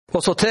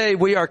Well, so today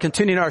we are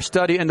continuing our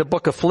study in the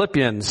book of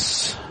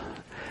Philippians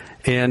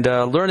and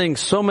learning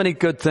so many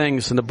good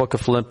things in the book of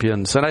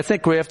Philippians. And I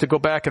think we have to go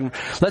back and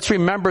let's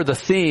remember the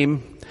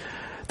theme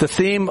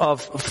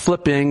of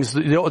Philippians,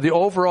 the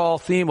overall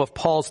theme of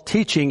Paul's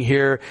teaching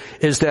here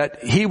is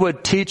that he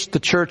would teach the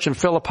church in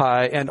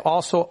Philippi and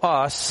also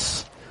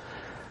us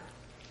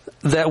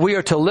that we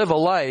are to live a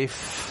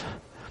life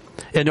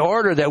in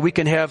order that we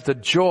can have the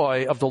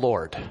joy of the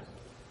Lord.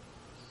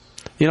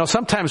 You know,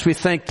 sometimes we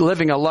think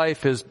living a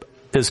life is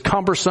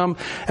cumbersome,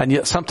 and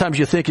yet sometimes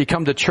you think you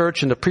come to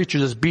church and the preacher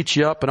just beats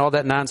you up and all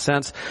that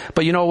nonsense.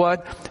 But you know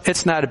what?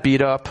 It's not a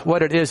beat up.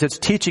 What it is, it's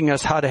teaching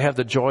us how to have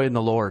the joy in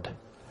the Lord.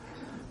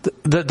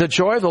 The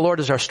joy of the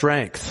Lord is our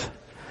strength.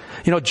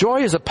 You know,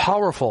 joy is a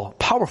powerful,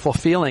 powerful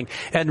feeling.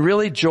 And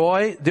really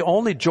joy, the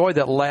only joy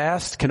that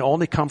lasts can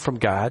only come from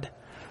God.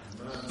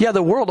 Yeah,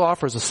 the world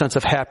offers a sense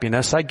of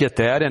happiness. I get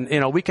that. And, you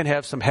know, we can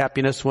have some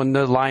happiness when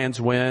the Lions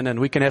win, and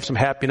we can have some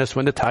happiness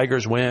when the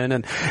Tigers win.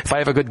 And if I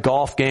have a good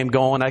golf game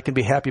going, I can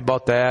be happy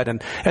about that.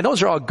 And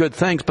those are all good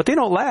things, but they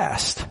don't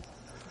last.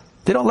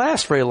 They don't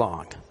last very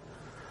long.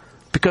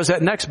 Because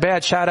that next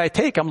bad shot I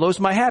take, I'm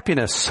losing my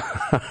happiness.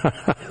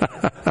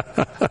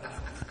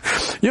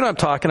 You know what I'm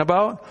talking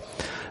about?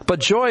 But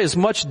joy is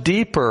much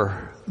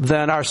deeper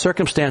than our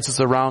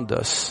circumstances around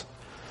us.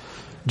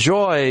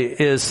 Joy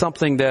is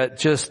something that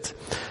just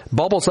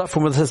bubbles up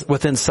from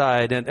within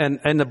inside. And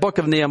in the book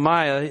of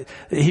Nehemiah,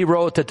 he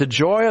wrote that the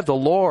joy of the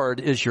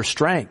Lord is your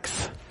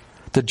strength.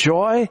 The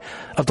joy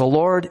of the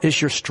Lord is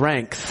your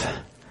strength.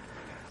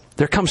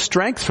 There comes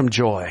strength from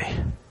joy.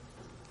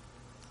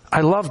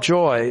 I love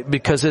joy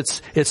because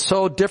it's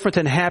so different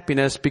than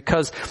happiness,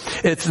 because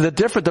it's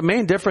the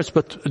main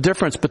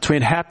difference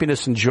between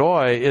happiness and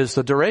joy is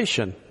the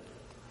duration.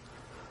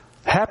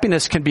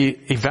 Happiness can be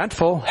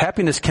eventful,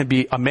 happiness can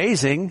be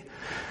amazing,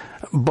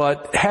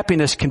 but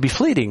happiness can be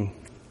fleeting.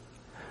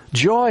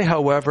 Joy,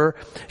 however,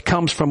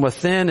 comes from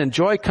within, and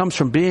joy comes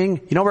from being,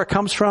 you know where it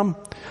comes from?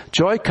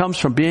 Joy comes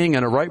from being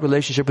in a right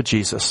relationship with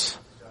Jesus.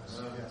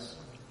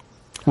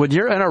 When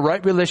you're in a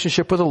right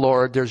relationship with the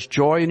Lord, there's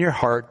joy in your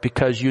heart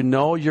because you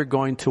know you're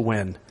going to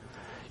win.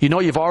 You know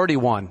you've already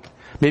won.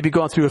 Maybe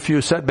going through a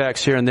few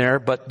setbacks here and there,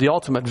 but the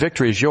ultimate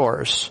victory is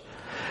yours.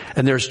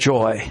 And there's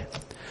joy.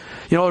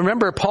 You know,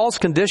 remember Paul's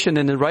condition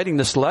in writing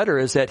this letter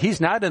is that he's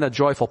not in a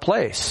joyful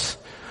place.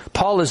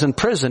 Paul is in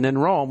prison in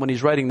Rome when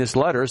he's writing these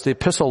letters. The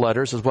epistle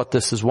letters is what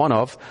this is one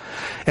of.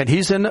 And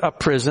he's in a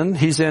prison.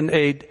 He's in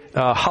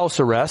a house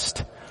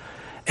arrest.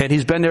 And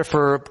he's been there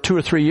for 2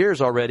 or 3 years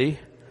already.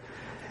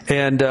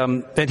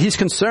 And he's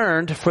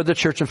concerned for the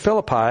church in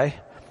Philippi.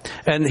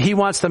 And he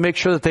wants to make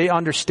sure that they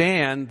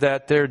understand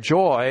that their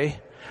joy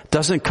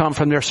doesn't come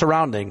from their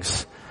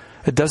surroundings.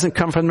 It doesn't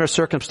come from their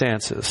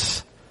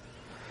circumstances.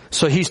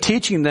 So he's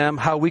teaching them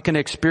how we can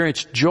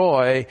experience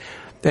joy.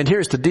 And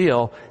here's the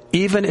deal,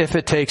 even if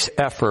it takes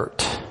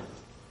effort.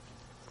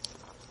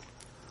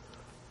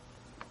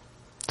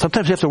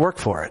 Sometimes you have to work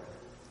for it.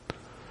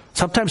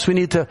 Sometimes we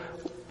need to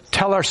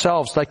tell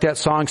ourselves, like that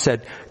song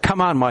said,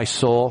 come on, my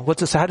soul.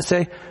 What's this? How to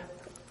say?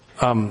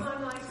 Come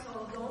on, my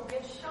soul, don't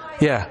get shy.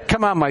 Yeah,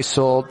 come on, my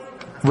soul.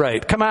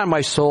 Right. Come on,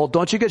 my soul.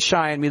 Don't you get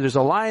shy on me. There's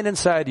a lion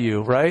inside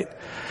you, right?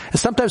 And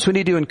sometimes we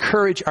need to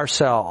encourage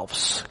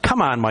ourselves.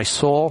 Come on, my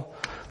soul.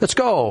 Let's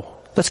go.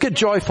 Let's get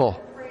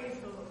joyful.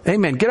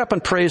 Amen. Get up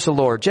and praise the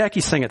Lord.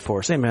 Jackie, sing it for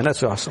us. Amen.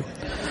 That's awesome.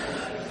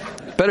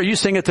 Better you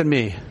sing it than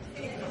me.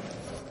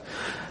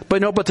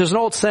 But there's an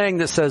old saying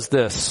that says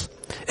this.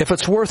 If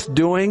it's worth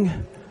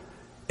doing,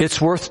 it's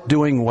worth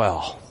doing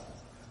well.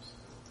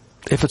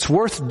 If it's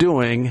worth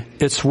doing,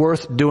 it's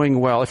worth doing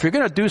well. If you're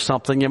going to do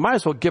something, you might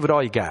as well give it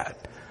all you got.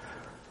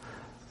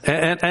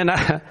 And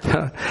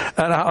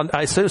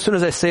as soon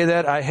as I say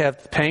that, I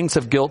have pangs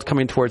of guilt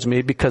coming towards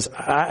me because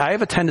I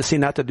have a tendency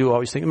not to do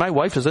always things. My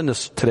wife is in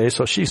this today,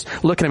 so she's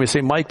looking at me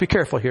saying, Mike, be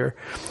careful here.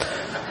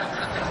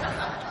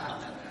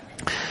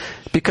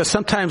 Because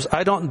sometimes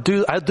I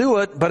do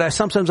it, but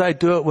sometimes I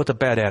do it with a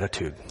bad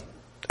attitude.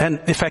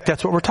 And in fact,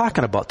 that's what we're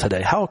talking about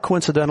today. How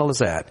coincidental is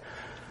that?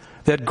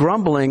 That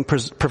grumbling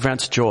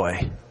prevents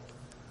joy.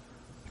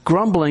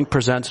 Grumbling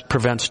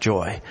prevents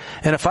joy.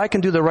 And if I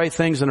can do the right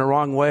things in the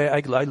wrong way,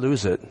 I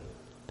lose it.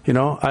 You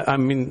know, I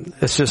mean,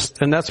 it's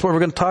just, and that's what we're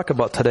going to talk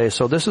about today.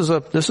 So this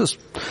is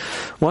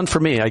one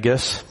for me, I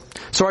guess.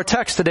 So our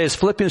text today is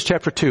Philippians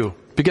chapter 2,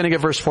 beginning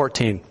at verse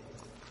 14.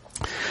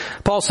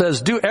 Paul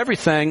says, do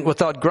everything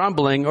without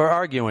grumbling or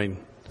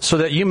arguing, so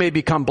that you may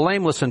become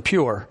blameless and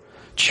pure,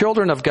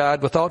 children of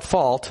God without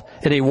fault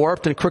in a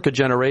warped and crooked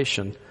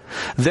generation.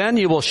 Then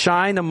you will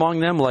shine among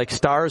them like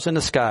stars in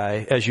the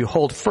sky as you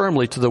hold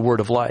firmly to the word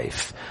of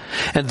life.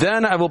 And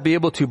then I will be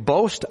able to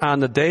boast on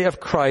the day of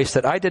Christ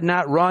that I did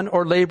not run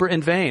or labor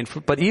in vain.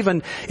 But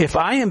even if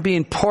I am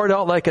being poured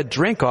out like a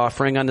drink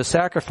offering on the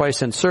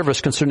sacrifice and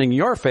service concerning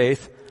your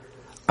faith,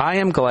 I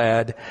am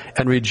glad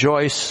and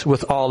rejoice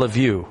with all of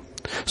you.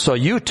 So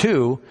you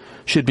too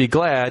should be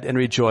glad and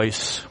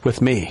rejoice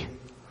with me.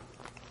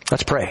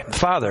 Let's pray.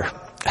 Father,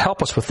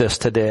 Help us with this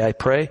today, I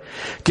pray.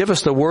 Give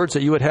us the words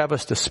that you would have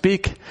us to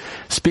speak.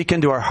 Speak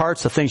into our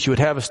hearts the things you would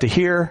have us to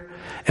hear.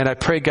 And I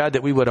pray, God,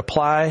 that we would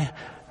apply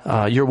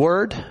your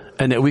word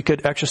and that we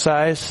could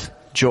exercise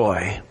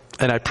joy.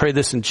 And I pray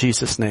this in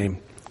Jesus'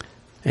 name.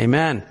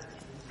 Amen.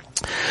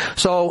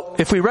 So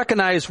if we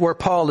recognize where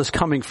Paul is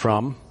coming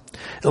from,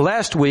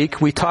 last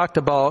week we talked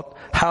about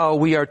how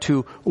we are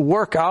to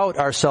work out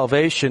our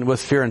salvation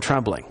with fear and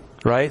trembling.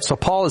 Right? So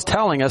Paul is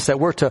telling us that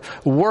we're to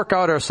work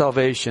out our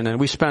salvation,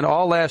 and we spent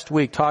all last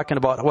week talking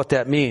about what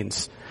that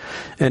means.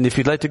 And if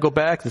you'd like to go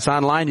back, it's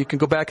online, you can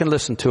go back and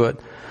listen to it.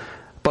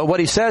 But what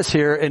he says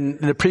here in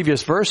the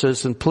previous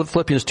verses, in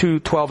Philippians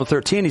 2:12 and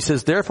 13, he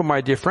says, "Therefore,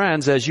 my dear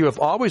friends, as you have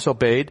always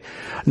obeyed,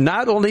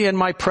 not only in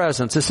my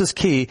presence," this is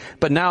key,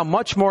 "but now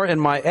much more in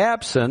my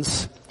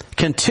absence,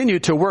 continue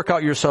to work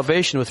out your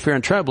salvation with fear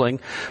and trembling,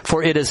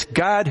 for it is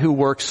God who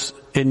works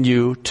in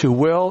you to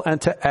will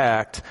and to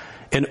act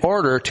in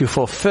order to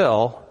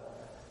fulfill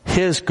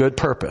His good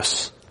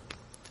purpose,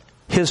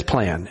 His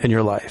plan in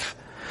your life."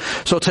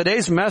 So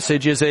today's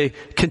message is a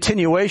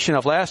continuation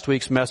of last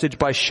week's message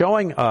by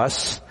showing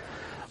us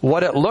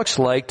what it looks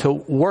like to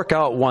work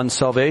out one's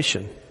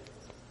salvation.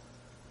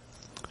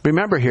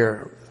 Remember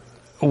here,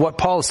 what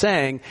Paul is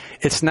saying,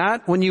 it's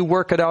not when you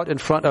work it out in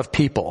front of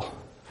people,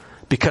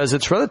 because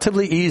it's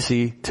relatively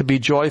easy to be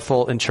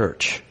joyful in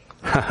church.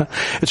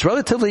 It's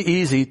relatively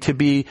easy to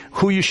be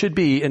who you should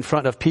be in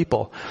front of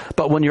people.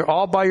 But when you're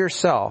all by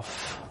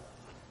yourself,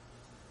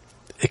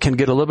 it can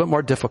get a little bit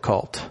more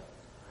difficult.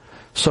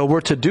 So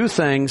we're to do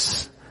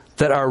things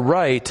that are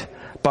right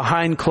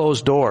behind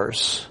closed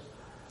doors,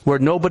 where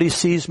nobody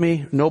sees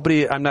me,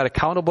 I'm not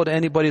accountable to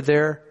anybody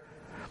there.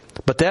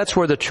 But that's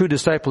where the true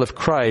disciple of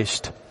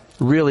Christ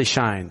really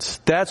shines.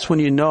 That's when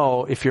you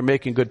know if you're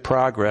making good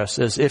progress,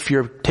 as if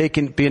you're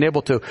being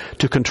able to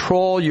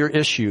control your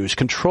issues,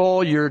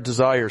 control your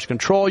desires,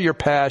 control your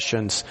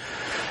passions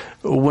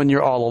when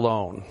you're all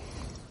alone.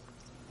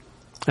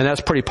 And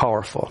that's pretty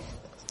powerful.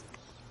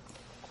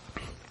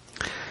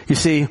 You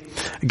see,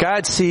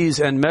 God sees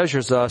and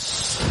measures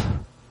us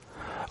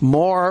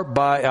more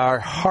by our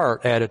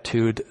heart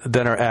attitude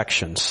than our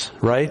actions,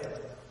 right?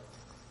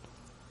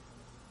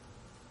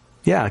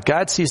 Yeah,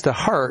 God sees the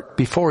heart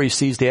before He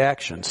sees the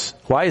actions.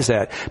 Why is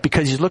that?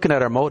 Because He's looking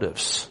at our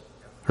motives,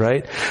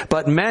 right?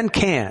 But men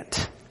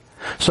can't.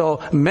 So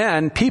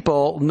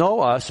people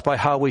know us by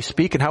how we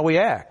speak and how we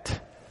act.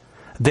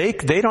 They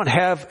don't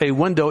have a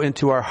window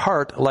into our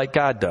heart like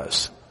God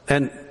does.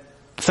 And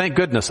thank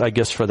goodness, I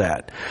guess, for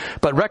that.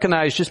 But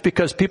recognize, just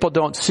because people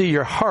don't see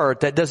your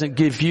heart, that doesn't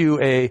give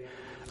you a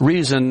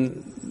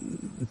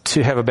reason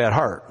to have a bad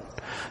heart.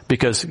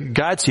 Because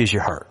God sees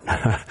your heart.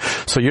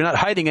 So you're not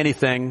hiding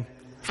anything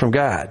from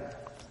God.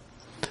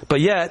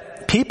 But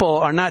yet, people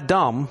are not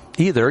dumb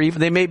either. Even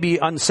they may be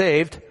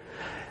unsaved,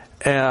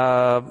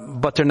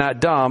 but they're not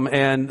dumb.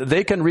 And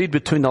they can read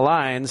between the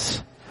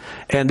lines,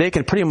 and they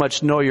can pretty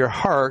much know your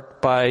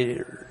heart by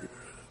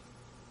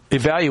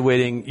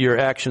evaluating your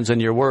actions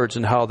and your words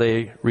and how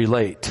they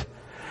relate.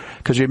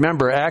 Because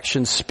remember,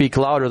 actions speak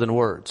louder than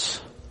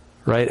words.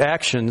 Right?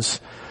 Actions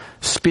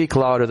speak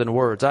louder than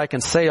words. I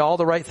can say all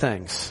the right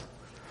things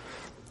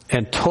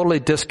and totally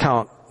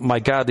discount my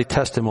godly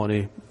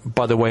testimony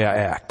by the way I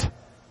act.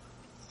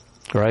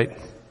 Right? You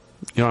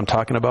know what I'm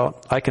talking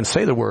about? I can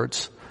say the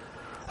words.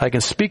 I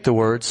can speak the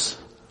words.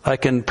 I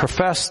can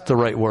profess the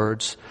right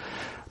words.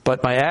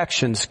 But my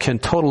actions can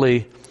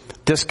totally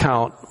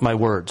discount my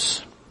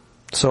words.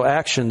 So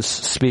actions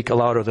speak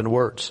louder than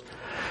words.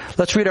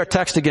 Let's read our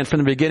text again from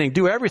the beginning.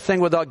 Do everything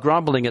without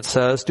grumbling, it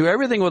says. Do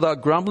everything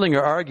without grumbling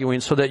or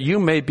arguing, so that you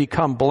may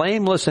become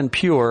blameless and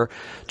pure,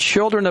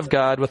 children of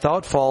God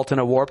without fault in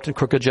a warped and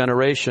crooked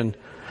generation.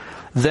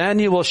 Then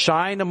you will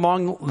shine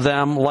among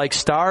them like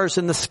stars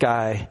in the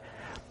sky,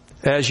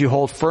 as you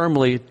hold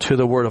firmly to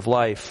the word of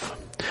life.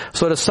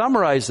 So to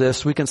summarize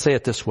this, we can say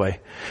it this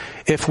way.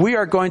 If we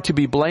are going to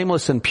be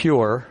blameless and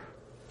pure,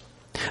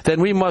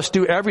 then we must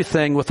do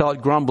everything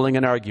without grumbling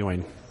and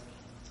arguing.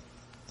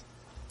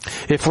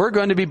 If we're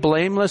going to be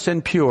blameless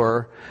and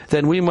pure,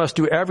 then we must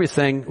do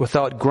everything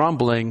without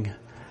grumbling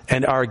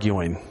and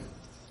arguing.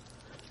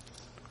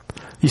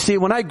 You see,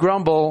 when I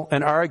grumble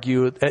and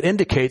argue, it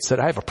indicates that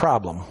I have a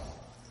problem.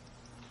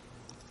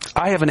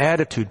 I have an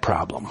attitude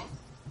problem.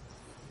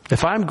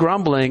 If I'm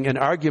grumbling and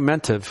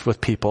argumentative with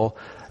people,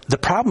 the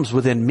problem's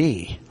within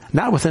me,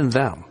 not within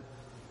them.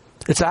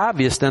 It's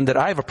obvious then that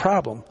I have a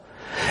problem.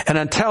 And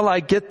until I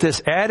get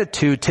this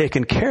attitude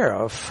taken care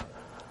of,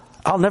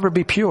 I'll never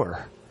be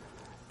pure.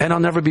 And I'll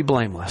never be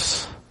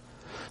blameless.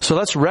 So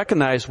let's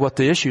recognize what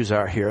the issues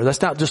are here. Let's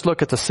not just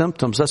look at the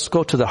symptoms. Let's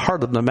go to the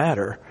heart of the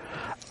matter.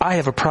 I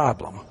have a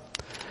problem.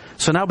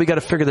 So now we got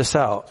to figure this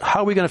out.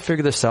 How are we going to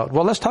figure this out?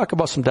 Well, let's talk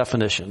about some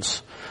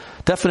definitions.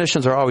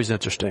 Definitions are always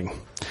interesting.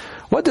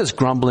 What does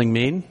grumbling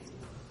mean?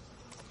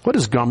 What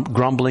does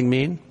grumbling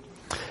mean?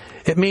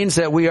 It means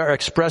that we are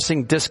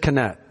expressing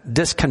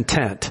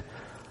discontent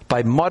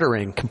by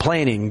muttering,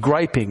 complaining,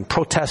 griping,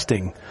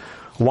 protesting,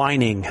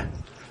 whining.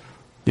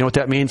 You know what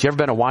that means? You ever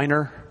been a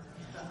whiner?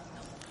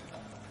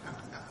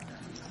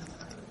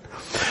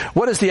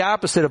 What is the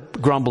opposite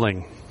of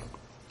grumbling?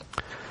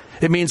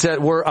 It means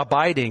that we're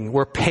abiding,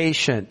 we're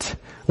patient,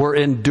 we're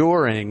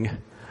enduring,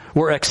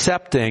 we're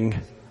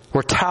accepting,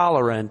 we're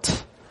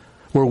tolerant,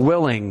 we're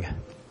willing.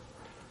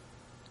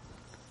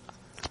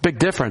 It's a big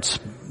difference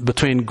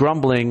between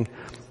grumbling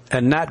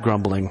and not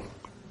grumbling.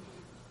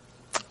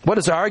 What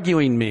does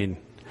arguing mean?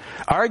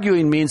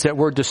 Arguing means that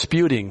we're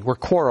disputing, we're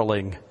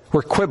quarreling,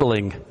 we're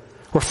quibbling,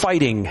 we're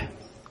fighting.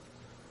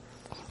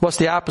 What's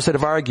the opposite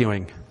of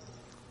arguing?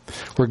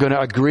 We're going to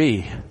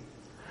agree.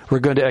 We're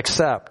going to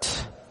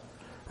accept.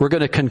 We're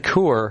going to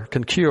concur.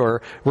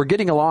 We're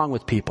getting along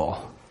with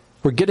people.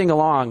 We're getting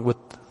along with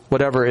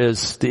whatever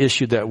is the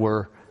issue that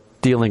we're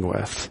dealing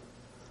with.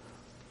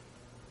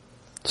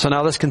 So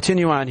now let's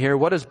continue on here.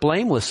 What does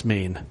blameless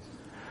mean?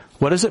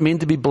 What does it mean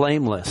to be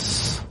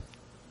blameless?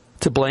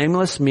 To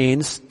blameless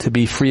means to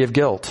be free of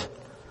guilt,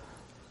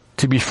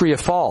 to be free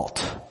of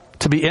fault,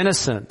 to be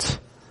innocent,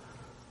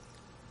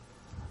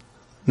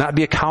 not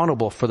be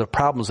accountable for the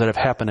problems that have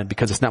happened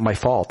because it's not my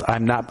fault.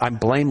 I'm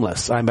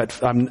blameless. I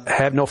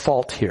have no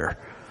fault here.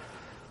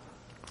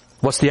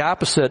 What's the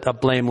opposite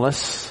of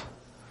blameless?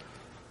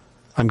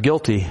 I'm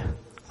guilty.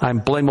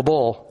 I'm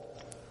blamable.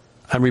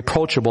 I'm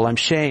reproachable. I'm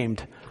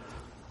shamed.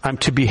 I'm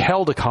to be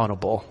held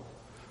accountable.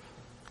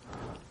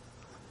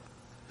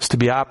 It's to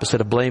be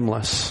opposite of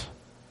blameless.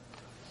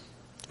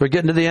 We're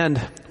getting to the end.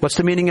 What's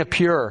the meaning of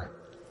pure?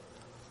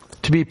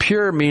 To be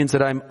pure means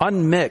that I'm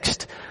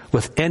unmixed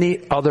with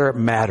any other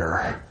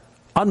matter.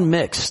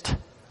 Unmixed.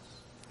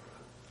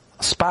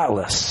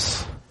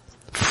 Spotless.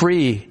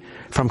 Free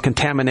from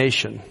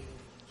contamination.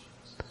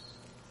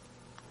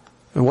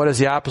 And what is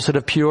the opposite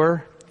of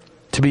pure?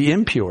 To be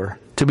impure.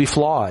 To be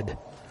flawed.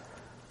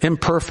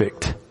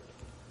 Imperfect.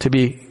 To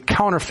be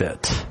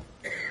counterfeit.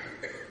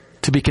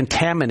 To be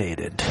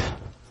contaminated.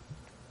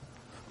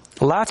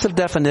 Lots of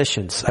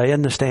definitions. I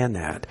understand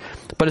that.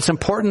 But it's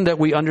important that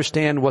we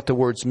understand what the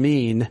words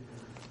mean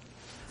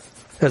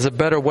as a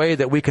better way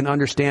that we can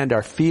understand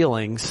our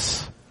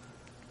feelings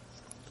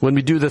when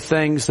we do the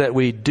things that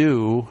we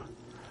do,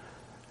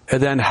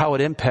 and then how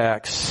it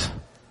impacts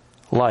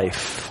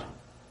life.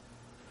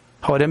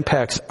 How it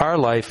impacts our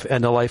life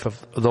and the life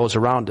of those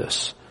around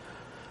us.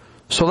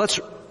 So let's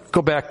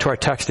go back to our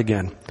text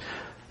again.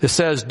 It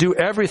says, do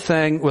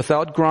everything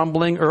without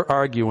grumbling or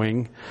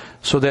arguing,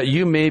 so that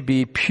you may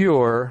be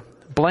pure,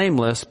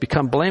 blameless,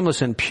 become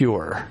blameless and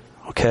pure.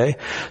 Okay?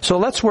 So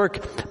let's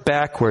work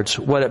backwards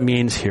what it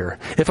means here.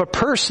 If a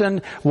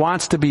person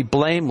wants to be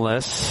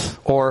blameless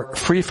or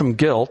free from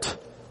guilt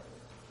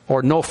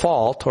or no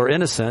fault or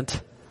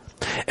innocent,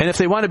 and if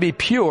they want to be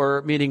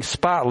pure, meaning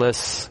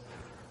spotless,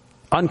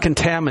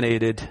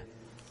 uncontaminated,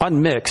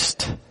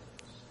 unmixed,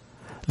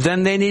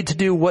 then they need to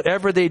do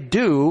whatever they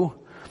do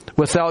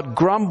without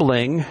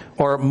grumbling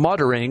or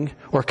muttering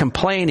or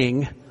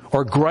complaining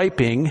or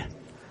griping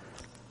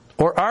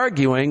or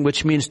arguing,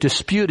 which means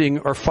disputing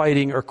or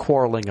fighting or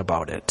quarreling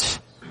about it.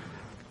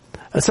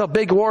 That's a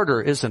big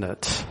order, isn't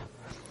it?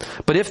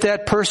 But if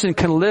that person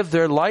can live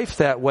their life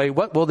that way,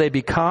 what will they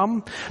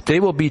become? They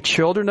will be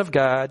children of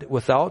God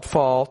without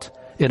fault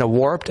in a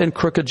warped and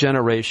crooked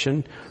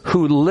generation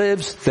who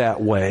lives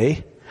that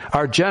way.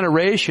 Our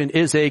generation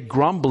is a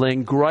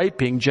grumbling,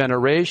 griping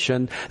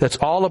generation that's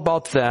all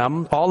about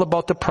them, all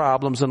about the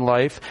problems in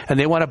life, and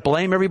they want to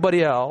blame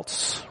everybody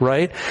else,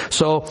 right?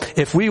 So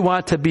if we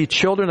want to be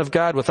children of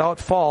God without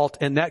fault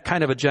in that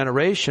kind of a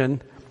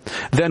generation,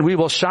 then we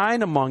will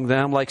shine among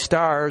them like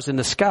stars in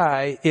the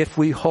sky if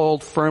we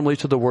hold firmly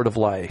to the word of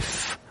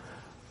life.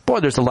 Boy,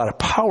 there's a lot of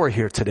power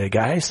here today,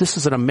 guys. This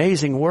is an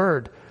amazing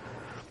word.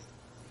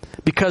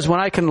 Because when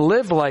I can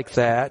live like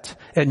that,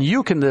 and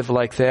you can live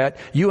like that,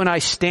 you and I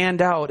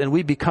stand out and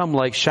we become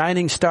like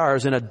shining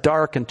stars in a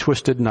dark and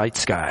twisted night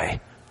sky.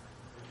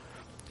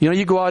 You know,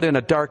 you go out in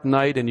a dark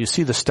night and you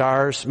see the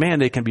stars. Man,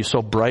 they can be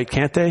so bright,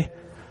 can't they?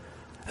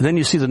 And then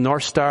you see the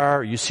North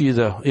Star, you see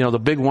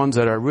the big ones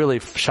that are really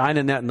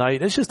shining that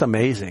night. It's just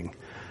amazing.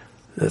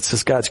 It's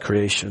just God's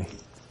creation.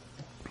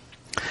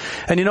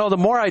 And the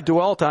more I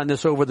dwelt on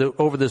this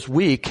over this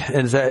week,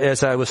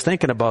 as I was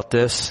thinking about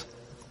this,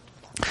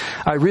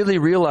 I really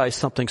realized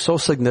something so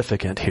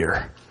significant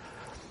here.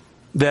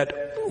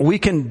 That we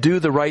can do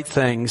the right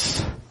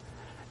things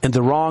in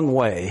the wrong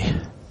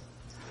way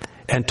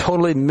and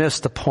totally miss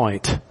the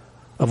point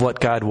of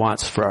what God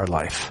wants for our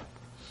life.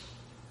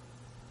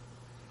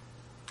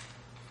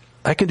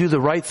 I can do the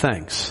right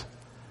things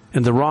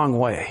in the wrong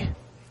way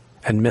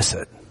and miss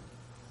it.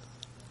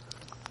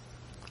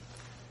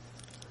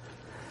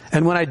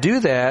 And when I do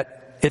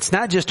that, it's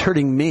not just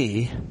hurting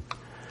me,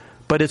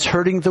 but it's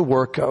hurting the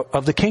work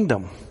of the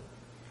kingdom.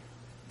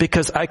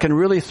 Because I can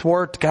really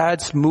thwart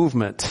God's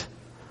movement.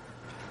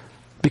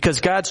 Because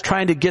God's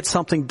trying to get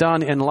something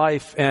done in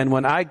life, and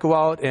when I go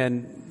out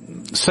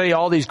and say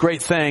all these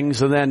great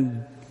things and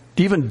then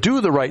even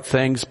do the right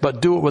things, but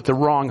do it with the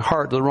wrong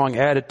heart, the wrong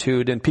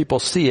attitude, and people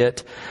see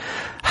it,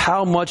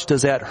 how much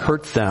does that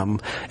hurt them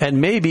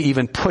and maybe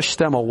even push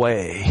them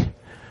away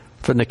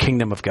from the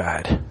kingdom of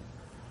God?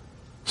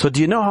 So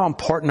do you know how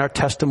important our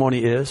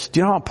testimony is? Do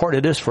you know how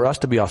important it is for us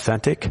to be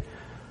authentic?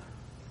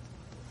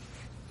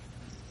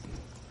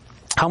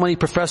 How many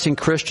professing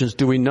Christians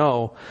do we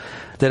know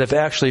that have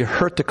actually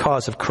hurt the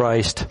cause of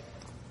Christ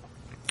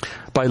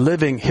by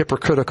living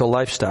hypocritical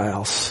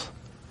lifestyles,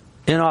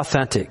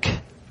 inauthentic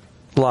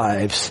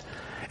lives,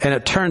 and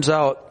it turns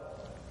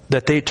out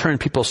that they turn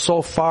people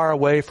so far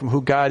away from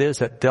who God is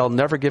that they'll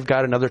never give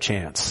God another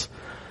chance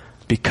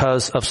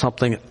because of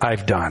something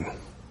I've done.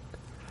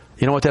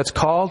 You know what that's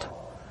called?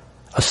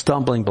 A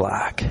stumbling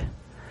block.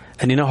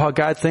 And you know how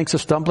God thinks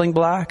of stumbling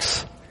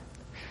blocks?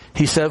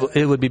 He said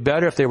it would be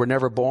better if they were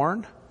never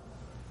born,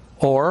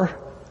 or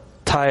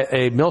tie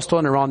a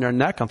millstone around their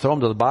neck and throw them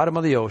to the bottom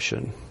of the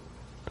ocean.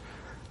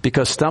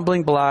 Because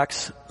stumbling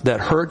blocks that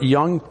hurt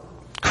young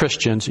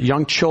Christians,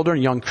 young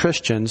children, young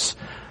Christians,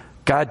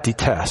 God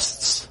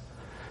detests.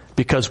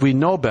 Because we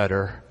know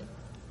better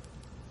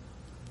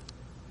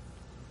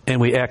and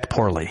we act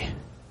poorly.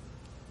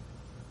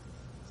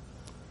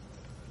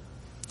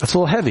 That's a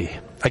little heavy.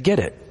 I get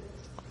it.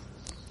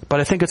 But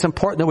I think it's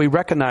important that we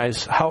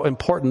recognize how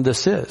important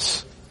this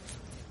is.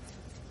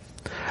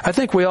 I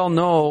think we all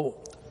know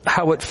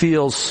how it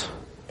feels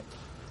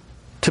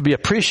to be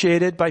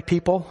appreciated by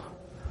people,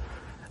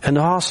 and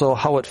also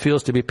how it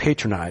feels to be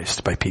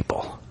patronized by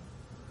people.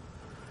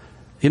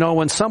 You know,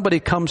 when somebody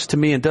comes to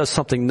me and does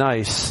something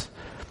nice,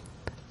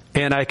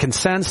 and I can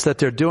sense that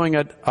they're doing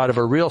it out of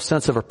a real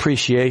sense of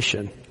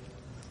appreciation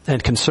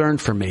and concern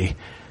for me,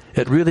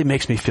 it really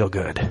makes me feel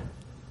good.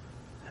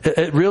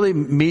 It really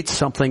meets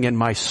something in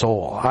my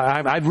soul.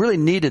 I really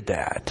needed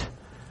that.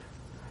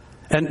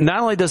 And not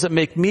only does it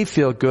make me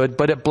feel good,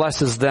 but it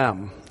blesses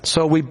them.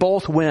 So we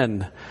both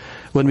win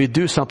when we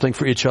do something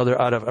for each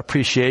other out of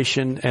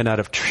appreciation and out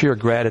of pure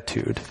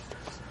gratitude.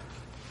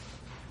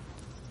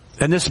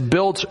 And this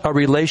builds a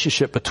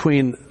relationship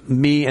between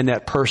me and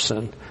that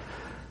person.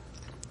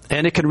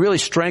 And it can really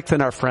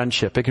strengthen our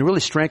friendship. It can really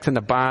strengthen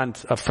the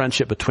bond of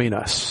friendship between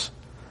us.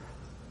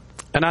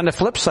 And on the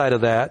flip side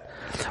of that,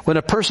 when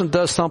a person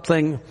does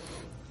something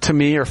to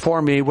me or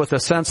for me with a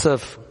sense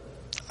of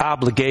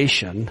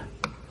obligation,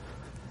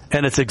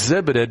 and it's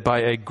exhibited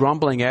by a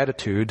grumbling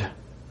attitude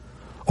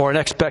or an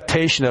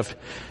expectation of,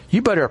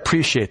 you better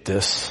appreciate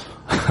this,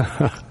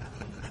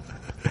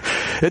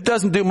 it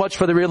doesn't do much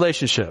for the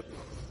relationship.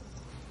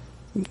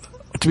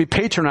 To be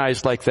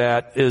patronized like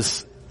that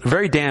is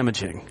very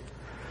damaging.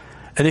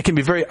 And it can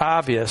be very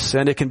obvious,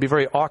 and it can be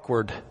very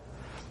awkward,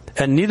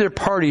 and neither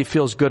party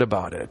feels good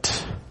about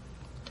it.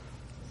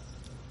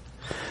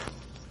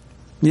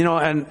 You know,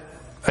 and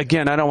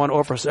again, I don't want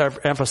to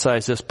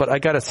overemphasize this, but I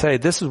got to say,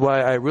 this is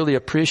why I really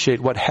appreciate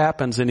what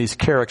happens in these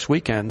Carrick's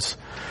weekends,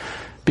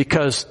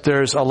 because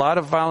there's a lot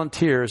of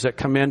volunteers that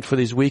come in for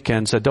these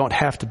weekends that don't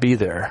have to be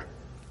there.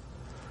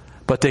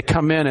 But they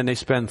come in and they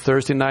spend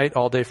Thursday night,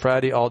 all day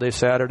Friday, all day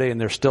Saturday, and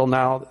they're still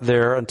now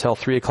there until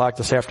 3 o'clock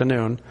this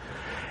afternoon.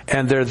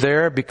 And they're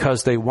there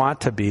because they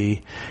want to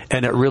be,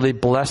 and it really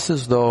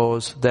blesses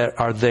those that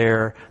are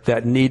there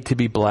that need to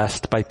be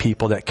blessed by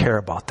people that care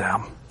about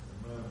them.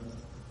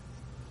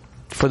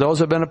 For those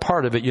who have been a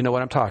part of it, you know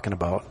what I'm talking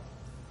about.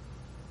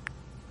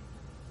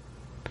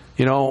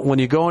 You know, when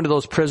you go into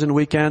those prison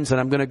weekends,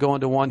 and I'm going to go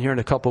into one here in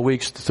a couple of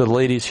weeks to the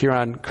ladies here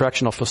on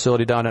correctional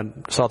facility down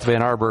in South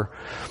Van Arbor,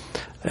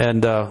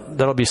 and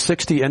that'll be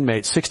 60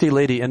 inmates, 60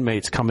 lady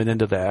inmates coming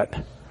into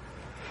that.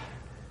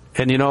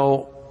 And you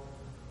know,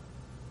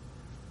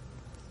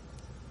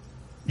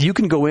 you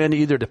can go in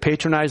either to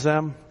patronize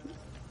them,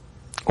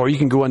 or you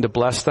can go in to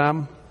bless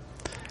them,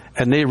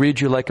 and they read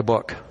you like a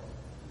book.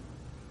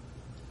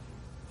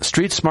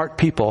 Street smart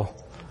people,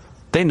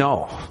 they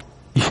know.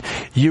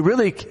 You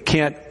really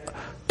can't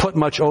put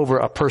much over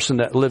a person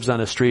that lives on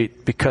the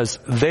street, because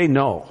they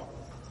know.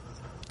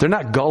 They're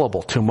not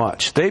gullible too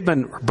much. They've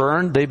been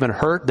burned, they've been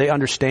hurt, they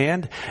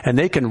understand, and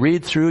they can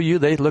read through you,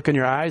 they look in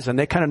your eyes, and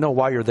they kind of know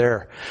why you're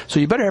there. So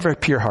you better have a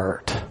pure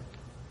heart.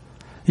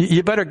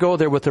 You better go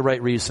there with the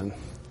right reason.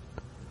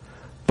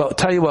 But I'll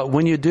tell you what,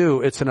 when you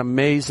do, it's an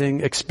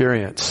amazing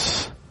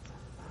experience.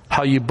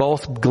 How you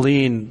both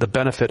glean the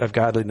benefit of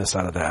godliness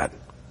out of that.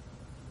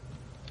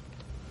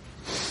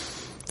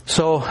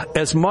 So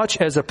as much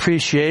as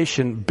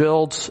appreciation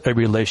builds a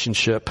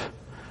relationship,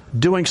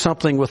 doing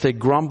something with a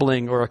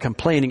grumbling or a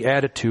complaining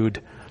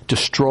attitude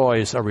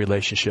destroys a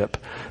relationship,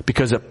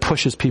 because it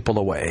pushes people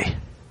away.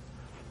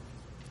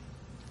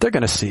 They're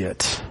going to see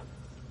it.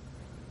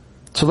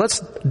 So let's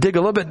dig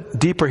a little bit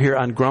deeper here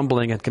on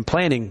grumbling and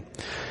complaining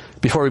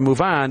before we move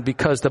on,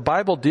 because the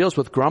Bible deals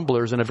with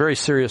grumblers in a very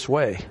serious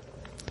way.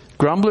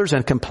 Grumblers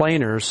and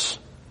complainers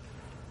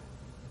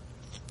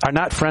are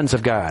not friends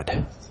of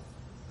God.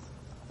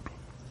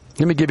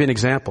 Let me give you an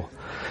example.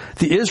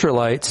 The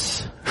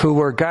Israelites, who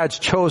were God's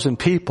chosen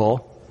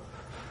people,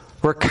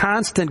 were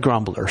constant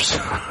grumblers,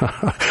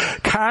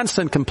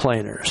 constant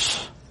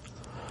complainers.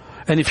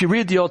 And if you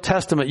read the Old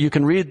Testament, you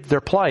can read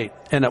their plight,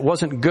 and it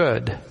wasn't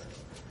good.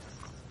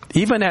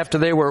 Even after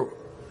they were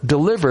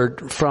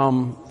delivered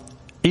from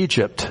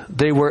Egypt,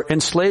 they were in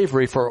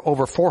slavery for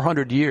over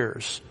 400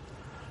 years.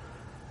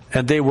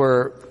 And they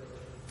were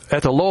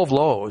at the low of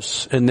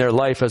lows in their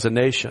life as a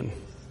nation.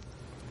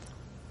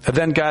 And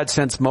then God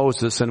sends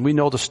Moses, and we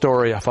know the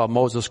story of how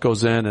Moses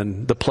goes in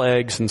and the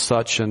plagues and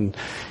such, and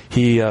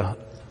he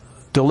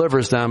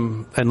delivers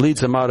them and leads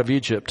them out of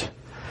Egypt.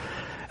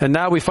 And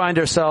now we find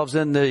ourselves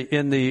in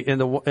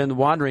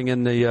wandering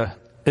in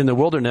the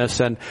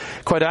wilderness. And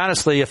quite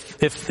honestly, if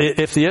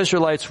the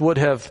Israelites would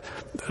have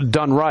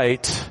done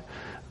right,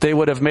 they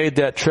would have made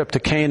that trip to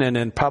Canaan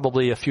in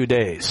probably a few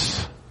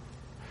days.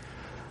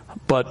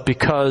 But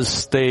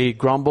because they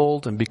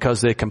grumbled and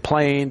because they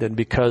complained and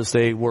because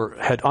they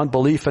had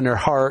unbelief in their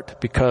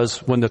heart, because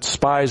when the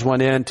spies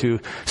went in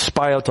to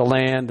spy out the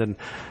land and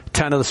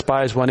 10 of the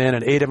spies went in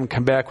and 8 of them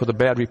come back with a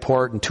bad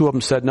report and 2 of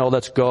them said, no,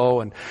 let's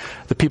go. And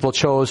the people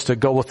chose to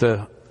go with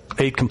the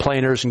 8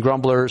 complainers and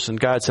grumblers, and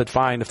God said,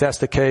 fine, if that's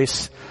the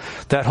case,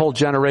 that whole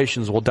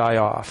generations will die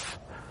off.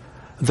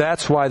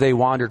 That's why they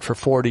wandered for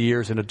 40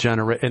 years in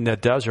the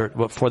desert.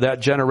 But for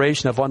that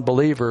generation of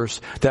unbelievers,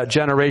 that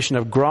generation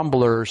of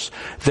grumblers,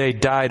 they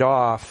died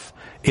off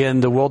in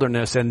the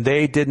wilderness, and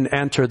they didn't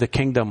enter the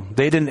kingdom.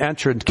 They didn't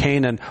enter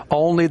Canaan.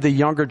 Only the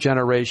younger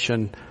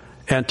generation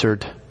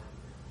entered.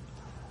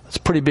 It's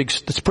pretty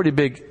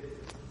big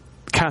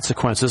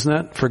consequence, isn't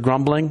it, for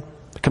grumbling,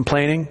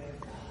 complaining?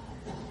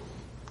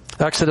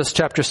 Exodus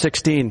chapter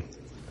 16.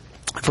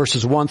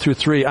 Verses 1 through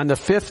 3. On the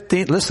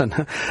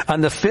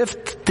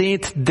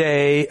 15th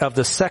day of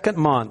the second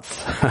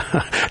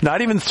month, not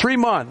even 3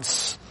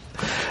 months,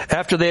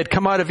 after they had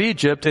come out of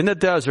Egypt in the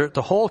desert,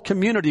 the whole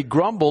community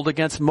grumbled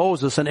against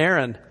Moses and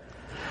Aaron.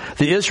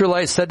 The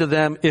Israelites said to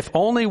them, if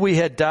only we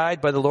had died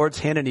by the Lord's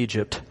hand in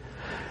Egypt.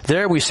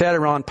 There we sat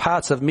around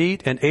pots of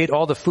meat and ate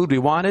all the food we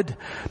wanted,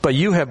 but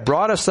you have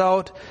brought us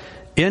out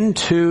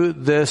into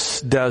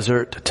this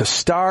desert to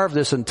starve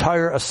this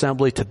entire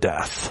assembly to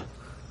death.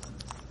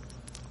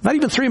 Not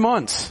even 3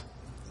 months.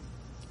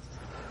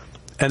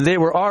 And they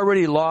were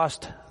already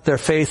lost their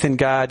faith in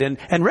God and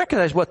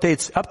recognized what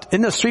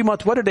in those 3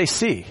 months, what did they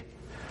see?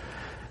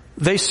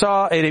 They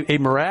saw a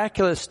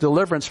miraculous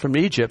deliverance from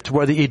Egypt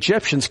where the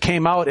Egyptians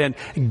came out and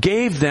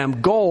gave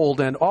them gold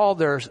and all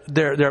their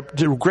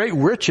great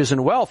riches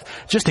and wealth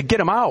just to get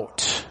them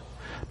out,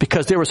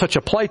 because they were such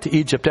a plight to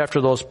Egypt after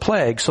those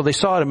plagues. So they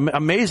saw an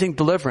amazing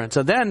deliverance.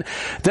 And then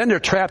they're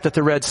trapped at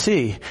the Red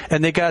Sea.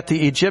 And they got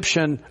the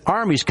Egyptian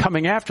armies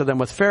coming after them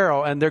with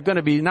Pharaoh. And they're going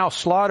to be now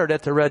slaughtered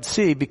at the Red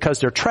Sea because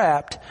they're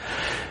trapped.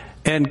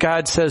 And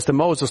God says to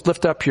Moses,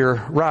 lift up your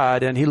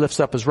rod. And he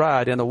lifts up his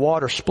rod and the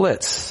water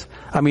splits.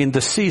 I mean,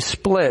 the sea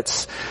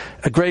splits.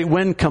 A great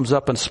wind comes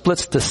up and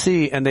splits the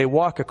sea. And they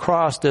walk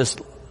across this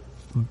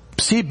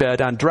seabed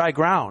on dry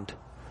ground.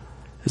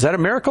 Is that a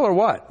miracle or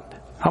what?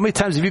 How many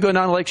times have you gone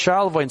down to Lake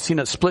Charlevoix and seen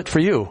it split for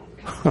you?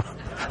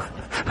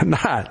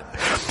 Not.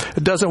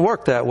 It doesn't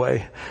work that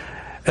way.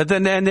 And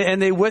then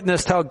they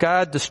witnessed how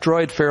God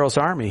destroyed Pharaoh's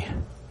army.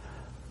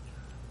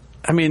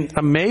 I mean,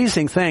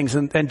 amazing things.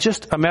 And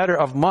just a matter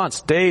of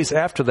months, days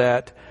after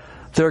that,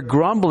 they're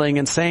grumbling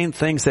and saying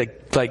things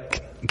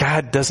like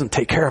God doesn't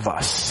take care of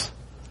us.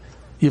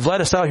 You've let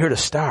us out here to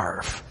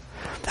starve.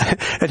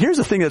 And here's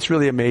the thing that's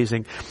really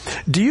amazing.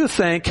 Do you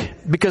think,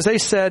 because they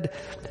said,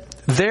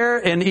 there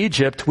in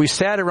Egypt, we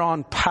sat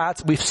around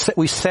pots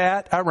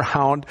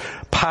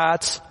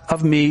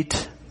of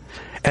meat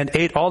and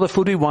ate all the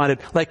food we wanted,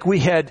 like we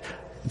had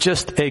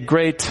just a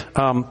great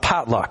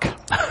potluck.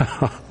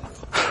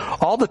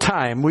 All the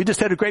time, we just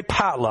had a great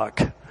potluck.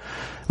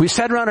 We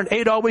sat around and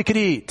ate all we could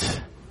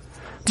eat.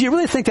 Do you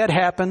really think that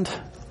happened?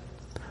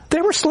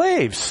 They were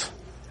slaves.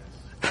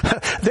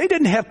 They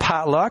didn't have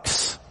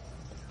potlucks.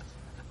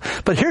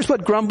 But here's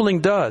what grumbling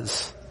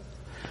does.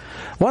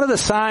 One of the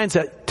signs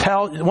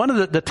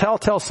the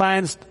telltale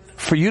signs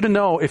for you to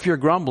know if you're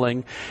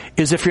grumbling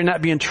is if you're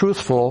not being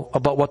truthful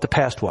about what the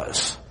past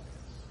was.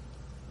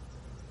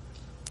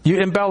 You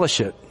embellish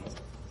it.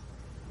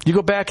 You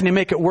go back and you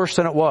make it worse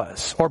than it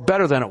was, or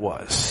better than it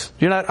was.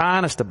 You're not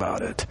honest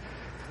about it.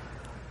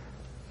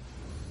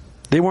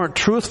 They weren't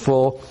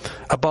truthful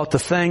about the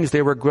things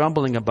they were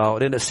grumbling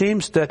about. And it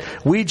seems that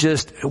we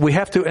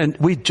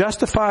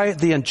justify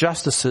the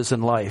injustices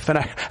in life. And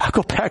I'll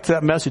go back to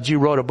that message you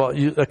wrote about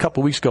a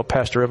couple of weeks ago,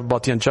 Pastor Ev,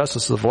 about the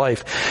injustices of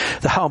life.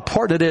 How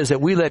important it is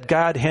that we let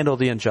God handle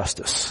the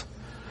injustice.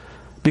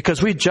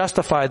 Because we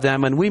justify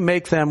them and we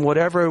make them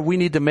whatever we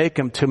need to make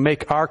them to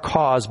make our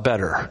cause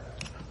better.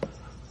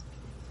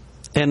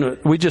 And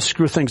we just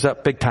screw things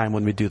up big time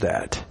when we do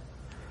that.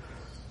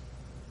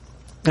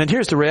 And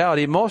here's the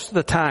reality. Most of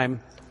the time,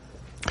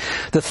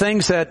 the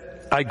things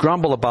that I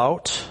grumble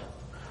about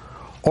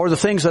or the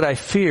things that I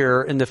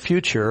fear in the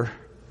future,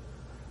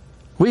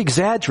 we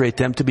exaggerate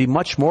them to be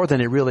much more than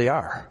they really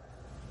are.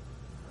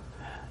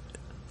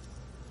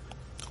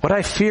 What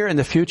I fear in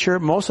the future,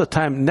 most of the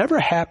time, never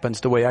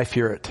happens the way I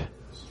fear it.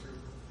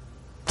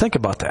 Think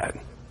about that.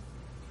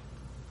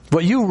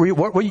 What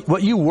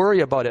you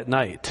worry about at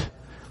night,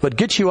 what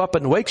gets you up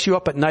and wakes you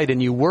up at night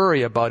and you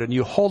worry about it and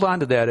you hold on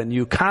to that and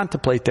you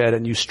contemplate that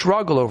and you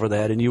struggle over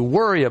that and you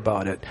worry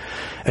about it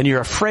and you're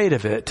afraid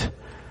of it.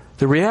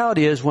 The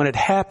reality is when it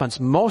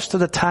happens, most of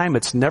the time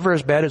it's never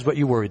as bad as what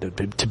you worried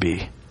it to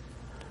be.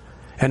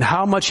 And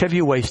how much have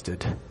you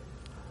wasted?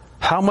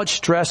 How much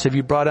stress have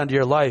you brought onto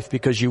your life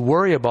because you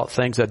worry about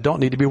things that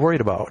don't need to be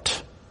worried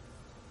about?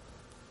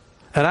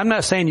 And I'm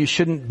not saying you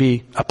shouldn't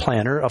be a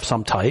planner of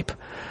some type,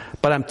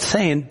 but I'm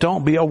saying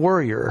don't be a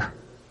worrier.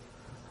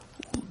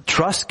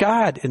 Trust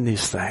God in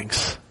these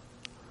things.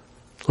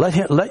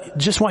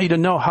 Just want you to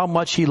know how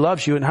much He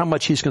loves you and how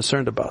much He's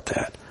concerned about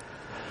that.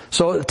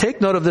 So take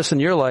note of this in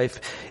your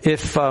life.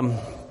 If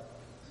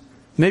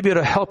maybe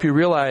it'll help you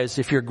realize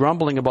if you're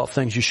grumbling about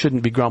things you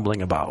shouldn't be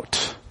grumbling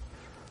about.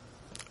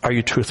 Are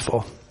you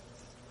truthful?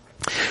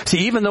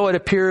 See, even though it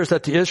appears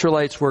that the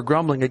Israelites were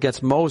grumbling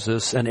against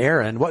Moses and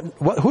Aaron,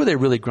 who are they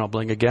really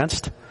grumbling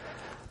against?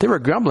 They were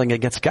grumbling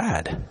against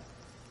God.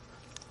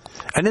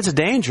 And it's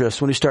dangerous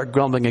when you start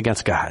grumbling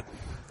against God.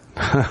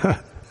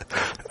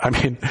 I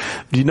mean,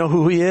 do you know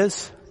who He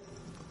is?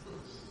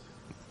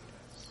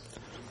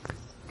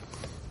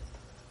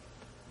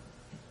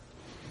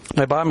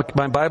 My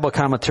Bible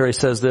commentary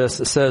says this.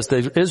 It says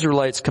the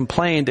Israelites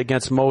complained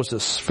against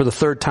Moses for the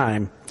third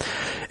time.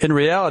 In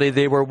reality,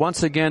 they were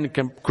once again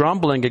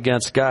grumbling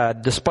against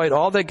God. Despite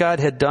all that God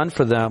had done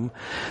for them,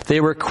 they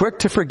were quick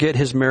to forget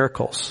His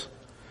miracles.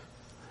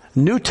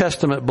 New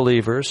Testament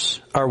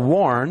believers are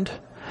warned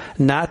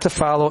not to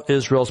follow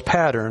Israel's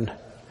pattern.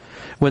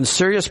 When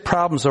serious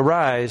problems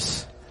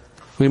arise,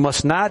 we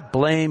must not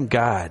blame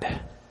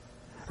God.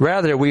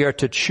 Rather, we are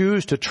to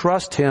choose to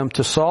trust Him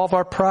to solve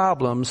our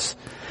problems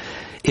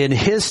in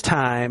His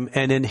time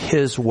and in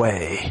His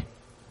way.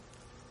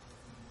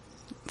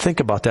 Think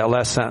about that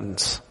last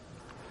sentence.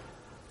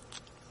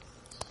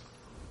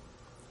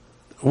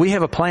 We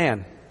have a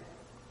plan.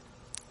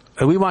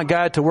 And we want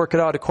God to work it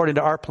out according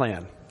to our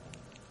plan.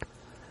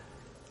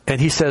 And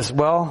He says,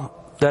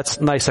 well, that's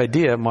a nice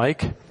idea,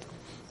 Mike,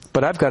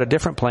 but I've got a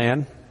different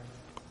plan.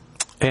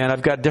 And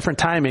I've got different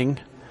timing.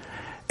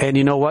 And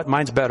you know what?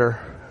 Mine's better.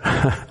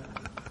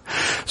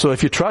 So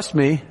if you trust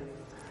me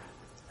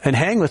and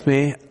hang with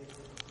me,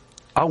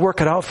 I'll work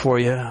it out for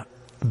you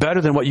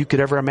better than what you could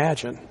ever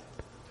imagine.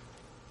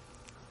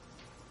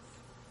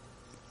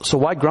 So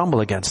why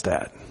grumble against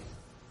that?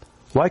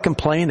 Why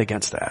complain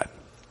against that?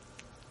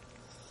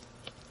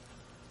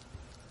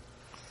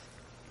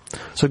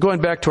 So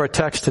going back to our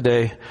text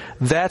today,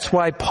 that's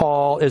why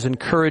Paul is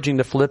encouraging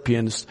the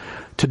Philippians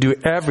to do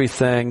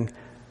everything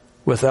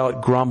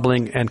without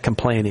grumbling and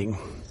complaining.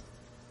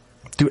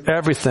 Do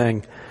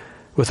everything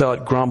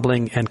without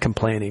grumbling and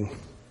complaining.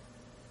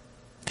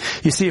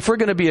 You see, if we're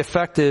going to be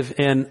effective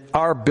in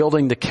our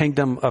building the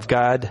kingdom of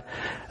God,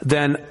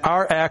 then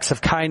our acts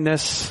of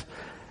kindness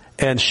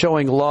and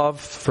showing love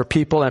for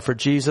people and for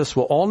Jesus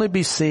will only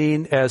be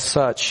seen as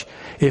such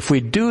if we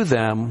do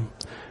them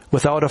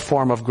without a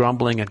form of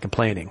grumbling and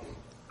complaining.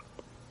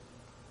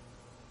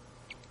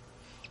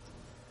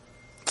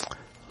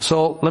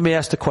 So let me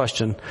ask the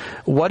question,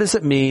 what does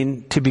it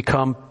mean to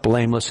become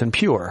blameless and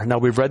pure? Now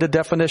we've read the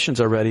definitions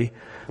already,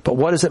 but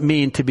what does it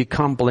mean to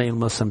become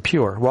blameless and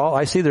pure? Well,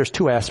 I see there's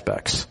two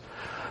aspects.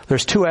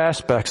 There's two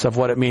aspects of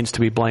what it means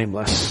to be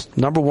blameless.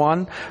 Number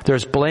one,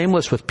 there's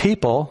blameless with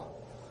people,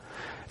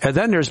 and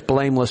then there's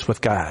blameless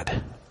with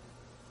God.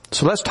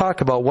 So let's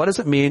talk about what does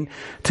it mean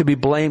to be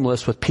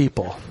blameless with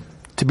people.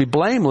 To be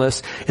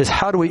blameless is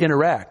how do we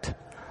interact?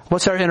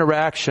 What's our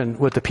interaction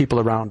with the people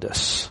around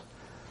us?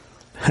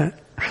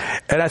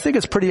 And I think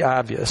it's pretty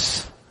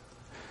obvious.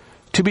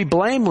 To be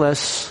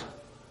blameless,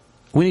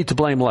 we need to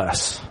blame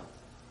less.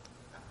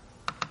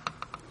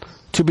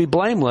 To be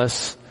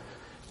blameless,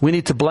 we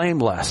need to blame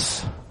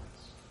less.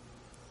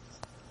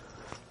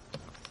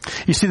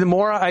 You see, the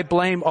more I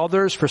blame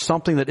others for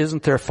something that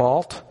isn't their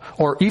fault,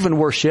 or even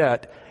worse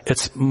yet,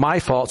 it's my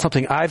fault,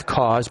 something I've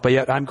caused, but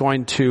yet I'm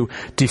going to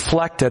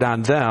deflect it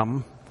on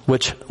them,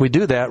 which we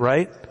do that,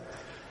 right?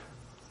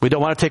 We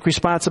don't want to take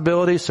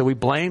responsibility, so we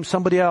blame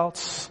somebody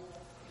else.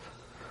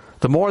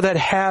 The more that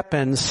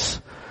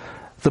happens,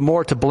 the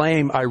more to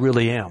blame I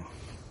really am.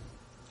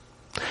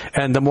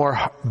 And the more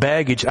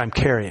baggage I'm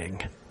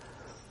carrying.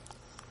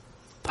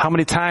 How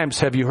many times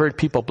have you heard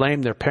people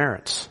blame their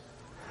parents?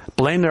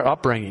 Blame their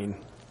upbringing?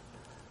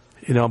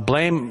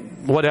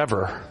 Blame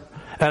whatever.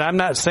 And I'm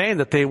not saying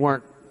that they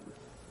weren't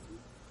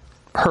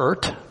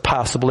hurt,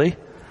 possibly.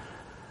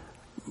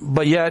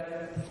 But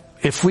yet,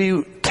 if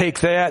we take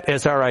that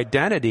as our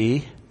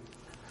identity,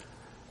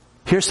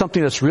 here's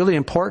something that's really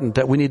important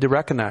that we need to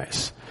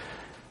recognize.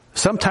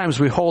 Sometimes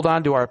we hold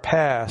on to our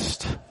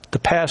past. The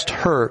past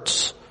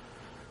hurts.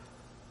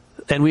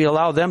 And we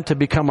allow them to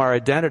become our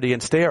identity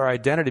and stay our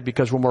identity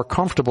because we're more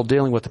comfortable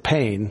dealing with the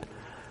pain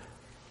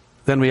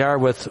than we are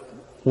with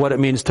what it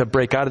means to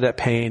break out of that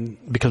pain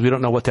because we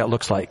don't know what that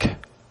looks like.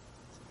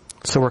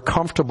 So we're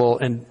comfortable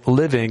in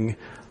living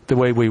the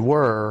way we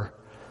were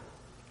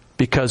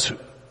because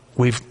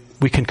we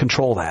can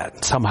control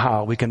that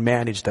somehow. We can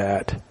manage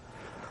that.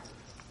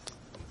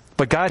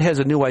 But God has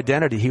a new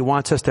identity. He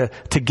wants us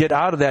to get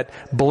out of that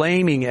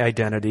blaming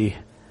identity.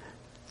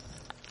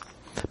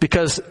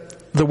 Because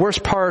the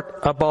worst part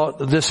about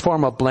this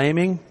form of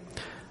blaming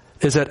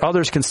is that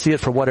others can see it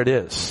for what it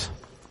is.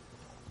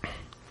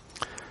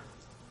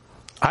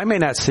 I may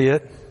not see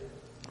it,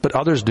 but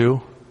others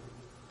do.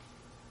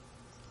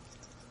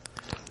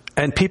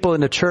 And people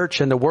in the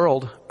church and the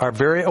world are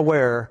very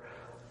aware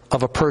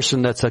of a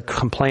person that's a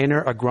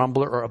complainer, a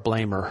grumbler, or a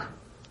blamer.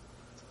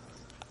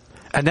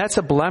 And that's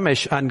a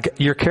blemish on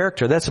your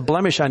character. That's a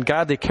blemish on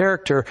godly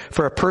character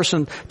for a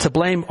person to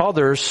blame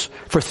others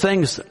for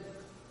things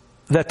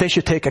that they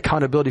should take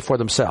accountability for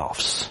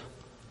themselves.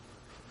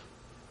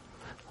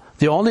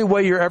 The only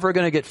way you're ever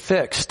going to get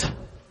fixed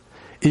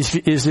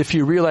is if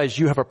you realize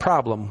you have a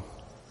problem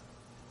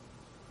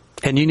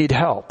and you need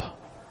help.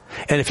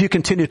 And if you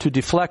continue to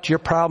deflect your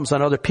problems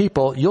on other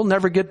people, you'll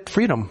never get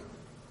freedom.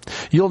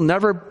 You'll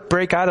never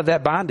break out of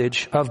that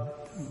bondage of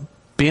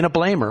being a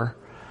blamer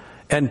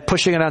and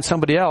pushing it on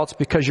somebody else,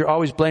 because you're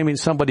always blaming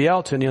somebody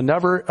else, and you'll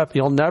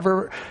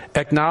never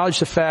acknowledge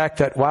the fact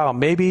that, wow,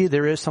 maybe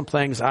there is some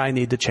things I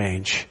need to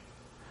change.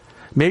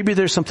 Maybe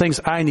there's some things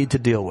I need to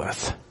deal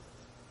with.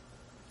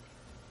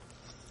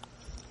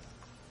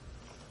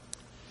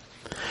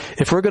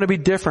 If we're going to be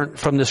different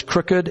from this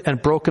crooked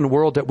and broken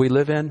world that we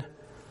live in,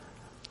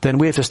 then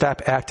we have to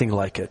stop acting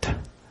like it.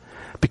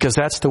 Because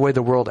that's the way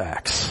the world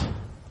acts.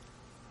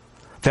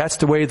 That's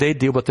the way they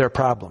deal with their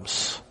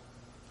problems.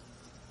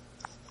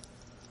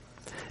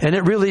 And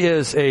it really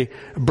is a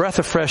breath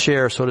of fresh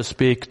air, so to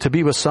speak, to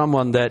be with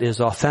someone that is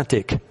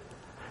authentic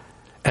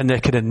and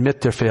that can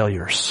admit their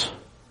failures.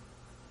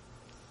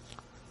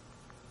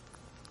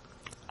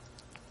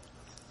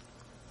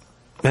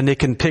 And they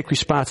can take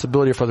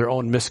responsibility for their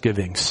own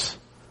misgivings.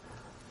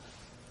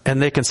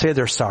 And they can say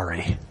they're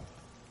sorry.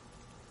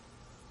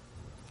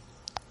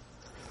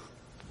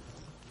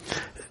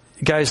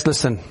 Guys,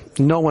 listen,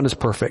 no one is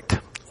perfect.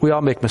 We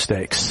all make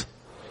mistakes.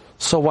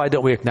 So why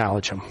don't we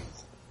acknowledge them?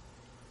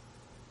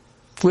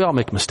 We all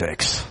make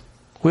mistakes.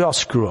 We all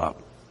screw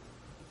up.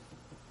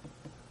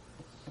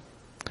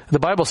 The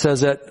Bible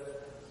says that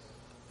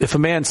if a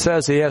man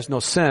says he has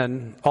no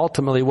sin,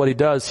 ultimately what he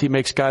does, he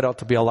makes God out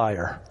to be a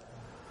liar.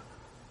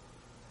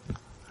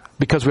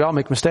 Because we all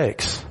make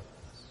mistakes.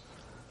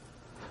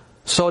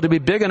 So to be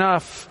big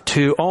enough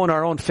to own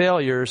our own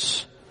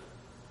failures,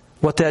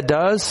 what that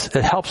does,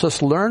 it helps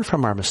us learn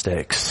from our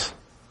mistakes.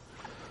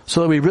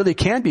 So that we really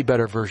can be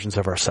better versions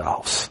of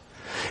ourselves.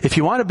 If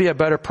you want to be a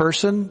better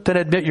person, then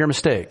admit your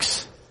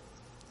mistakes.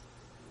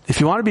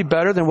 If you want to be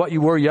better than what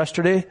you were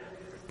yesterday,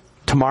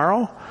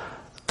 tomorrow,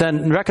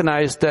 then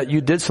recognize that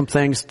you did some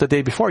things the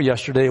day before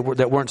yesterday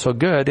that weren't so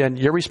good, and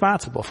you're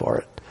responsible for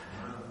it.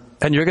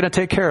 And you're going to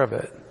take care of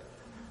it.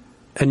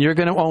 And you're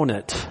going to own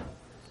it,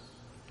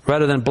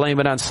 rather than blame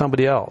it on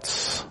somebody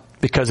else,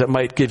 because it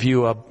might give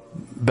you a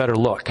better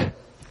look.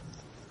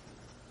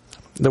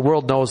 The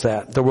world knows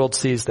that. The world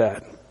sees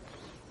that.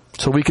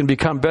 So we can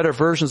become better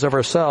versions of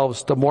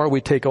ourselves the more we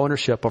take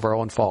ownership of our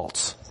own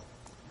faults.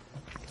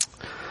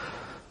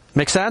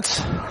 Make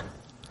sense?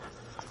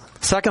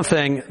 Second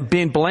thing,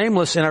 being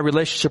blameless in our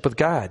relationship with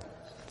God.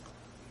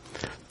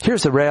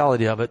 Here's the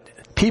reality of it.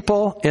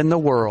 People in the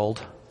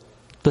world,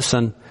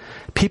 listen,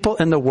 people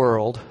in the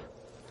world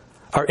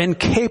are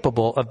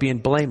incapable of being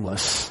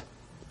blameless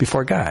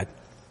before God.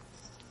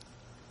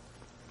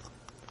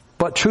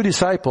 But true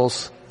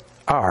disciples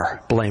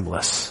are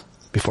blameless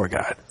before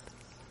God.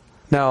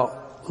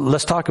 Now,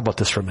 let's talk about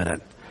this for a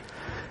minute.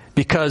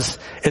 Because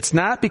it's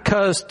not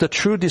because the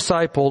true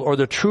disciple or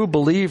the true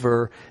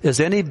believer is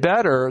any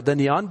better than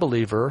the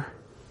unbeliever.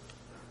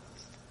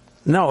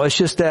 No, it's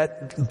just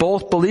that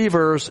both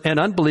believers and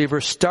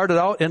unbelievers started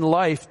out in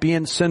life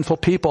being sinful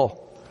people.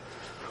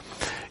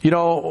 You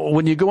know,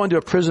 when you go into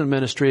a prison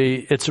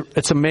ministry,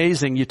 it's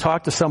amazing. You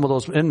talk to some of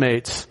those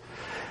inmates,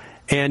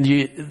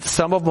 and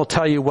some of them will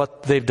tell you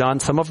what they've done.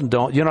 Some of them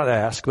don't. You don't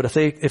ask, but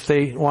if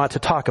they want to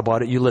talk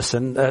about it, you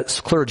listen. It's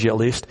clergy at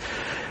least.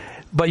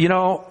 But you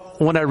know,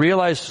 when I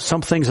realize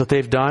some things that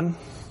they've done,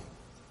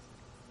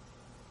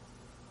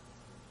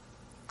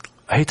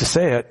 I hate to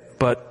say it,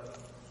 but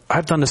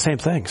I've done the same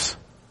things.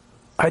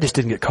 I just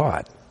didn't get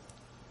caught.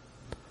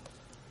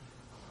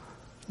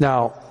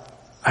 Now,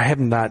 I have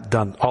not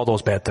done all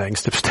those bad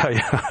things, to tell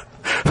you.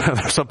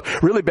 There's some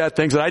really bad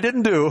things that I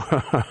didn't do.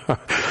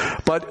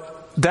 But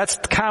that's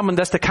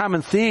the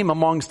common theme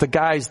amongst the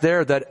guys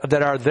there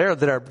that are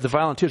the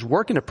volunteers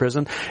working at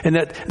prison, and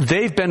that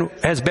they've been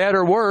as bad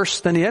or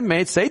worse than the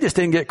inmates. They just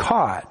didn't get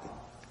caught.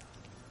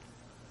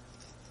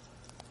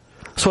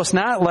 So it's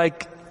not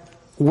like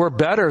we're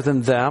better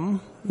than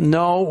them.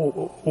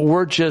 No,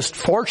 we're just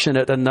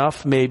fortunate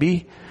enough,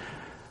 maybe,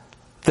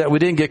 that we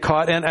didn't get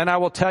caught. And I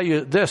will tell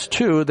you this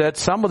too, that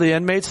some of the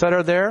inmates that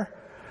are there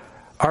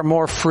are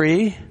more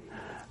free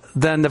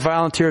than the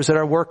volunteers that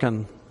are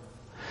working.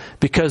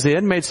 Because the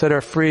inmates that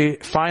are free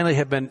finally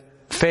have been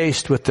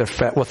faced with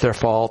their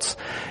faults.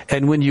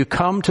 And when you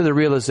come to the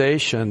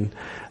realization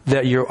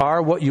that you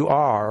are what you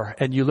are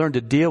and you learn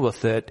to deal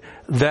with it,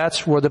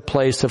 that's where the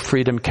place of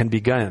freedom can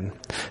begin.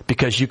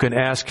 Because you can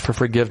ask for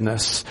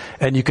forgiveness,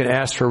 and you can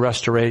ask for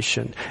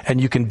restoration, and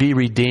you can be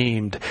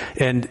redeemed.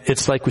 And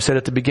it's like we said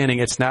at the beginning,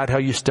 it's not how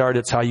you start,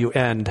 it's how you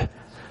end.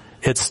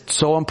 It's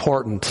so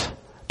important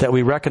that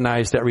we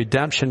recognize that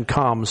redemption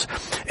comes,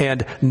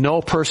 and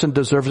no person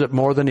deserves it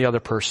more than the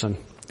other person.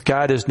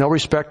 God is no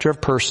respecter of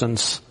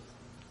persons.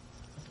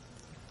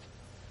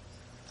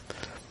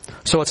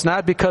 So it's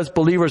not because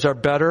believers are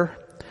better.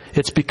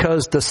 It's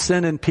because the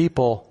sin in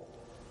people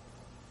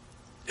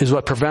is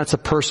what prevents a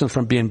person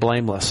from being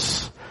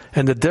blameless.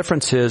 And the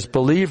difference is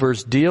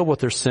believers deal with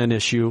their sin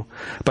issue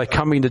by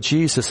coming to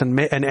Jesus and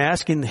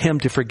asking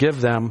Him to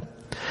forgive them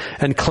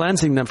and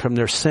cleansing them from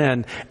their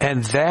sin.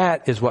 And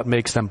that is what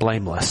makes them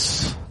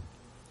blameless.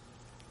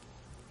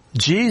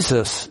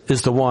 Jesus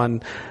is the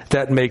one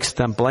that makes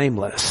them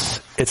blameless.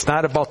 It's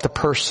not about the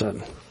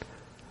person.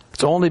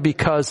 It's only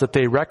because that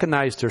they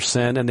recognized their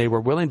sin and they were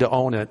willing to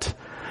own it.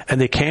 And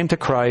they came to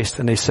Christ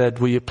and they said,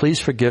 will you please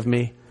forgive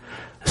me?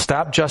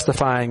 Stop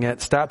justifying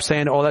it. Stop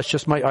saying, oh, that's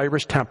just my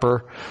Irish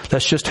temper.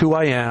 That's just who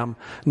I am.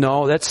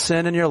 No, that's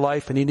sin in your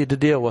life and you need to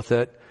deal with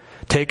it.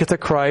 Take it to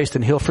Christ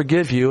and He'll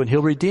forgive you and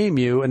He'll redeem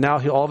you. And now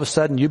all of a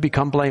sudden you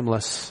become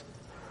blameless.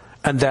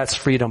 And that's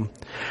freedom.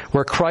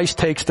 Where Christ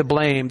takes the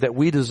blame that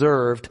we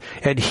deserved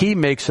and He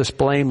makes us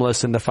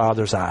blameless in the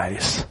Father's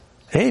eyes.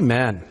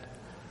 Amen.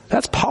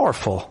 That's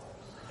powerful.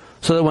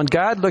 So that when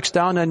God looks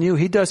down on you,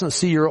 He doesn't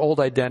see your old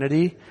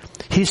identity.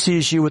 He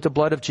sees you with the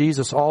blood of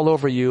Jesus all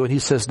over you, and He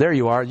says, there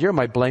you are. You're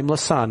my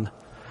blameless son.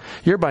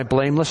 You're my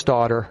blameless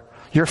daughter.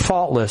 You're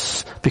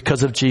faultless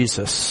because of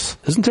Jesus.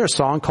 Isn't there a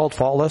song called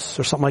Faultless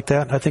or something like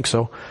that? I think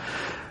so.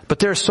 But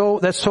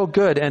that's so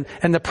good.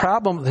 And the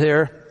problem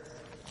there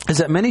is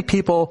that many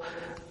people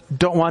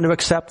don't want to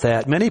accept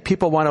that. Many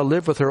people want to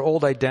live with their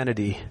old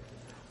identity.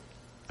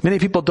 Many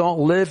people don't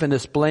live in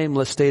this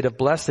blameless state of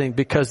blessing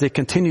because they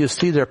continue to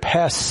see their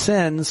past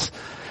sins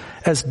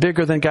as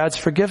bigger than God's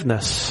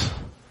forgiveness.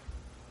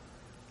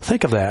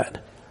 Think of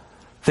that.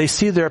 They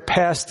see their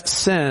past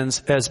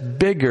sins as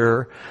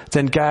bigger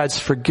than God's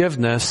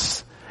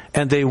forgiveness,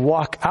 and they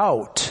walk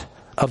out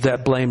of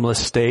that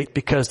blameless state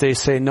because they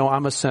say, no,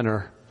 I'm a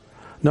sinner.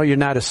 No, you're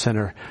not a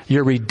sinner.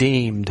 You're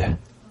redeemed.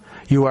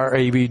 You are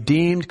a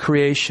redeemed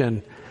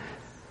creation.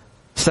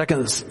 2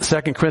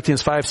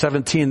 Corinthians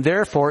 5:17,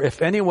 therefore,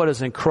 if anyone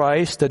is in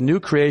Christ, the new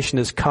creation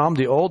is come,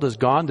 the old is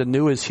gone, the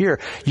new is here.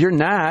 You're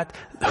not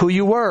who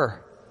you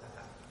were.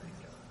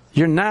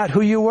 You're not who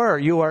you were.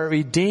 You are a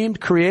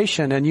redeemed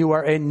creation, and you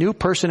are a new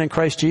person in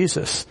Christ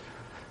Jesus.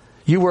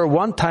 You were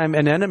one time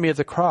an enemy of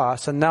the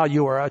cross, and now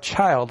you are a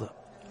child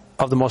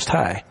of the Most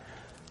High.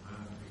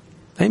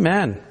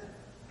 Amen.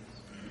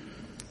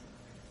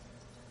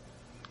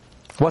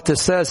 What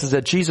this says is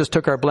that Jesus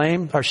took our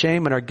blame, our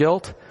shame, and our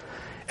guilt,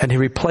 and He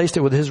replaced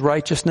it with His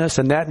righteousness,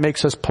 and that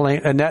makes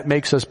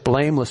us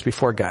blameless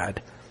before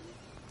God.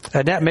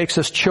 And that makes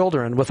us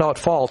children without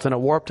fault in a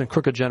warped and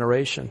crooked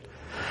generation.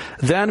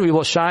 Then we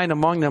will shine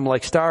among them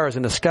like stars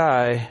in the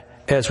sky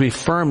as we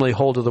firmly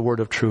hold to the word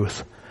of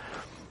truth.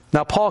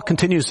 Now Paul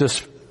continues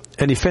this,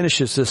 and he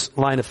finishes this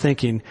line of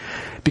thinking,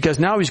 because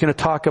now he's going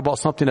to talk about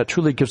something that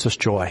truly gives us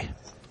joy.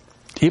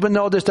 Even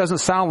though this doesn't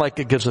sound like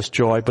it gives us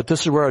joy, but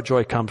this is where our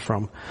joy comes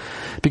from.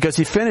 Because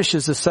he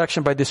finishes this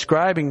section by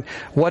describing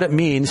what it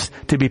means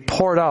to be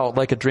poured out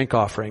like a drink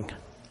offering.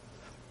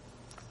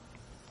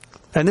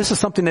 And this is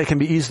something that can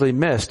be easily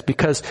missed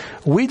because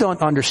we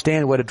don't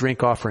understand what a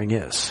drink offering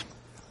is.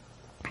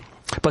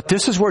 But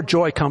this is where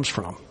joy comes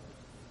from.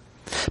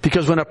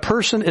 Because when a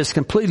person is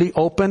completely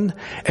open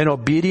and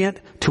obedient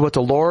to what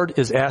the Lord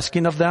is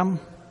asking of them,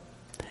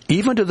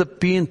 even to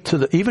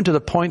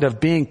the point of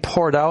being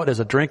poured out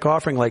as a drink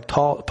offering like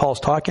Paul's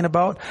talking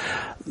about,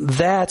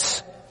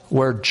 that's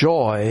where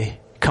joy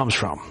comes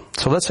from.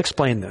 So let's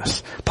explain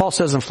this. Paul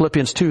says in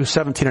Philippians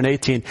 2:17 and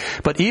 18,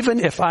 but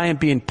even if I am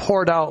being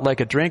poured out like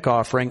a drink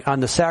offering on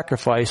the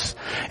sacrifice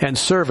and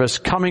service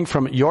coming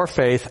from your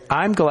faith,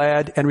 I'm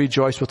glad and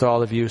rejoice with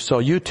all of you. So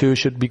you too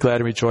should be glad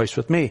and rejoice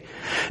with me.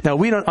 Now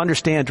we don't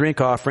understand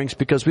drink offerings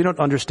because we don't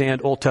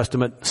understand Old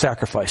Testament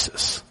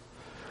sacrifices.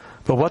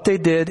 But what they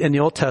did in the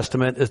Old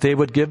Testament is they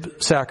would give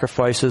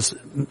sacrifices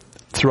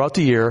throughout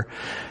the year,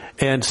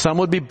 and some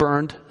would be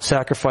burned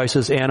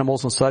sacrifices,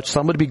 animals and such.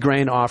 Some would be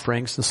grain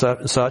offerings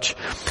and such.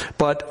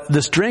 But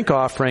this drink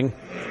offering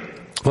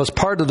was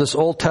part of this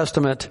Old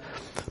Testament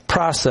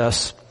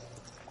process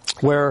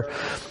where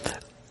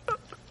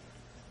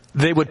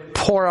they would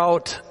pour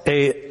out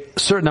a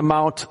certain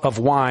amount of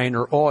wine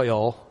or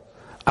oil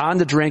on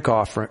the drink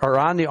offering, or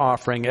on the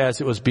offering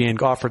as it was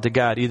being offered to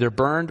God, either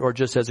burned or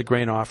just as a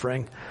grain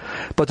offering.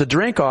 But the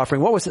drink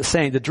offering, what was it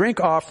saying? The drink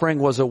offering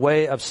was a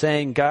way of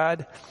saying,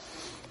 God,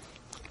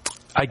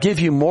 I give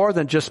you more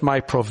than just my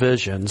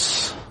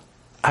provisions.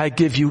 I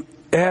give you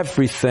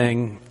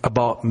everything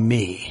about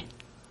me.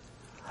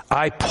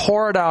 I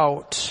pour it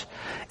out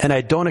and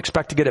I don't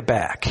expect to get it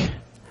back.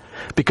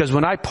 Because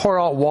when I pour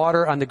out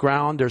water on the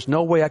ground, there's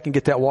no way I can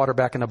get that water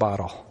back in the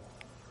bottle.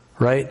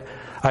 Right?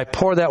 I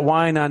pour that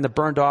wine on the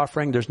burnt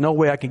offering. There's no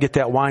way I can get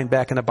that wine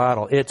back in the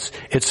bottle. It's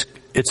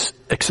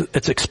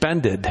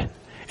expended.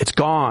 It's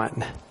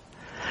gone.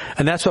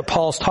 And that's what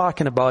Paul's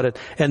talking about it.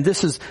 And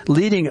this is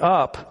leading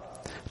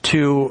up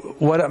to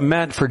what it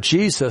meant for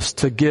Jesus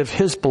to give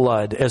His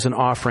blood as an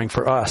offering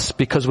for us.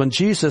 Because when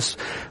Jesus'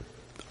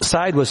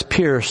 side was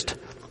pierced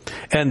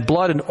and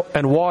blood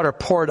and water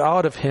poured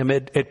out of Him,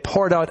 it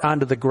poured out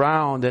onto the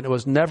ground and it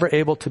was never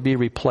able to be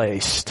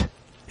replaced.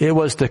 It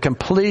was the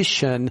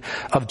completion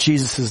of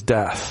Jesus'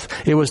 death.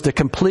 It was the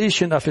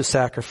completion of his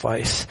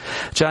sacrifice.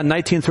 John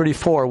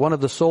 19:34, one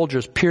of the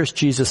soldiers pierced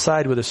Jesus'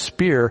 side with a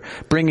spear,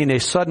 bringing a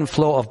sudden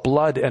flow of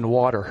blood and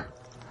water.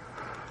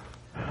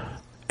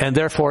 And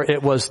therefore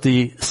it was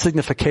the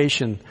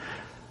signification.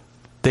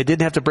 They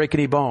didn't have to break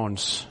any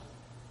bones,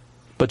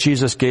 but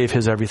Jesus gave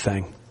his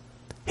everything.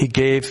 He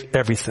gave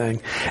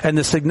everything. And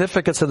the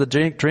significance of the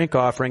drink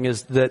offering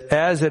is that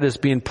as it is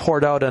being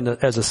poured out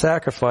as a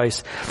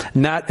sacrifice,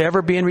 not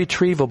ever being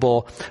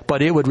retrievable,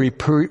 but it would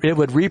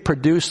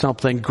reproduce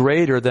something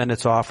greater than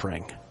its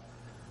offering.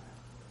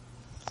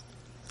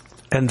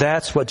 And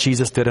that's what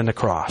Jesus did on the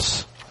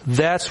cross.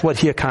 That's what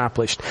he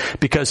accomplished.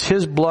 Because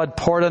his blood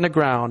poured on the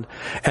ground,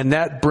 and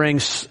that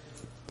brings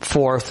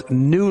forth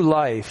new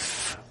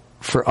life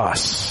for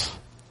us.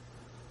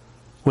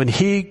 When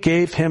he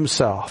gave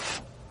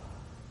himself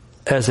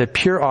as a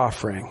pure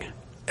offering,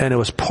 and it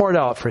was poured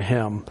out for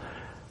him,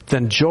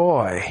 then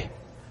joy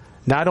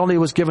not only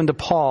was given to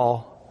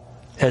Paul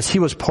as he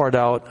was poured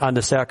out on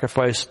the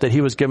sacrifice that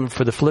he was given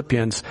for the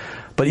Philippians,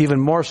 but even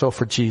more so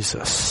for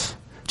Jesus.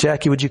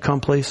 Jackie, would you come,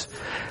 please?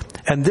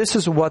 And this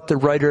is what the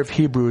writer of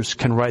Hebrews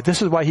can write.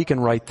 This is why he can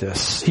write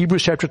this.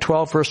 Hebrews chapter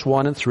 12, verse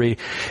 1 and 3.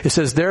 It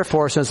says,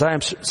 therefore,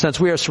 since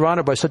we are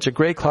surrounded by such a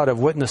great cloud of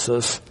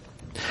witnesses,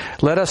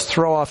 let us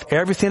throw off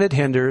everything that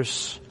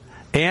hinders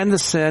and the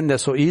sin that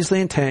so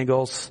easily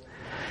entangles,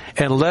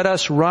 and let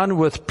us run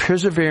with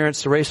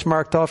perseverance the race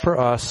marked out for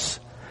us,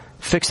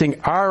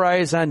 fixing our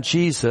eyes on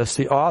Jesus,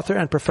 the author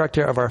and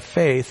perfecter of our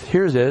faith.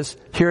 Here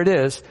it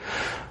is.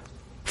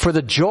 For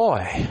the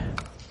joy,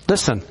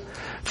 listen,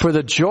 for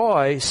the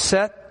joy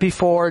set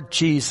before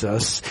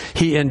Jesus,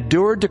 he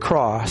endured the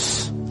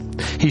cross,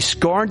 he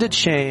scorned its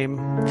shame,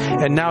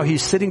 and now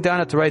he's sitting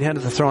down at the right hand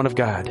of the throne of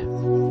God.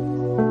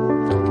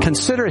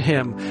 Consider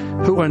him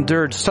who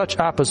endured such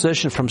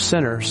opposition from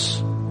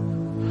sinners,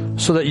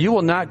 so that you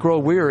will not grow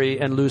weary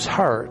and lose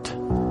heart.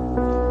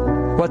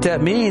 What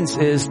that means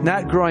is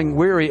not growing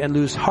weary and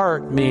lose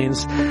heart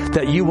means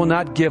that you will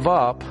not give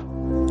up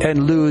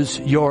and lose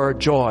your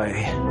joy.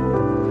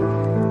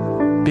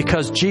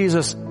 Because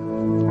Jesus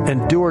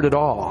endured it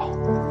all.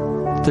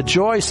 The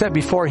joy set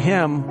before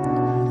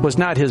him was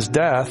not his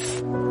death.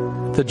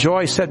 The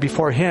joy set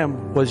before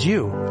him was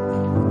you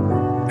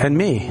and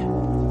me.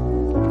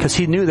 Because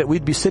he knew that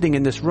we'd be sitting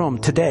in this room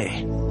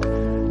today,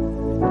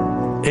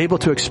 able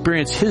to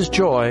experience his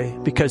joy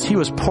because he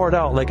was poured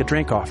out like a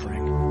drink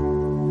offering.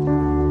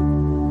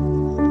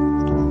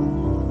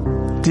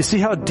 Do you see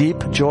how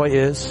deep joy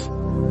is?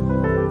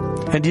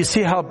 And do you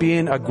see how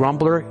being a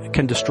grumbler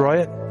can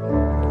destroy it?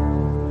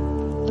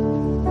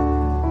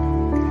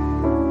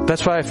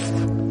 That's why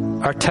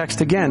our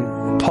text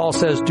again, Paul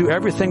says, do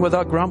everything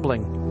without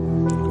grumbling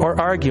or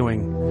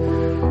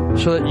arguing,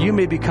 so that you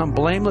may become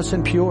blameless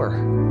and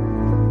pure.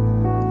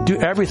 Do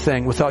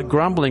everything without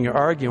grumbling or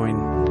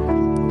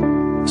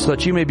arguing, so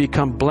that you may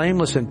become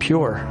blameless and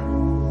pure.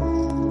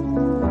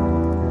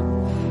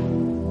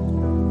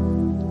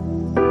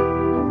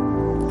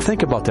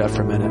 Think about that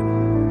for a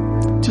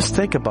minute. Just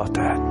think about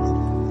that.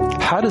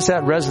 How does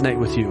that resonate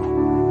with you?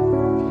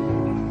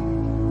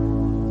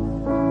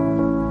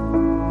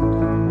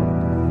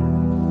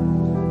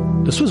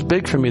 This was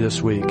big for me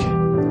this week.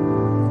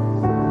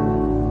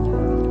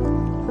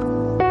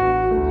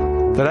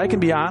 That I can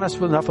be honest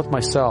enough with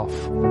myself,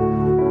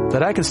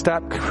 that I can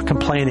stop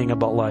complaining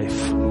about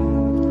life.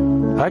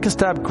 I can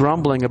stop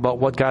grumbling about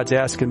what God's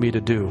asking me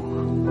to do.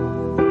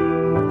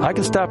 I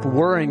can stop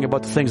worrying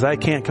about the things I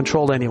can't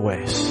control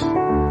anyways.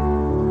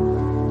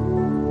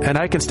 And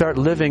I can start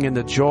living in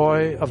the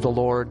joy of the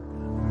Lord,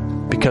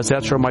 because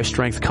that's where my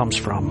strength comes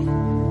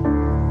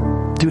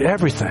from. Do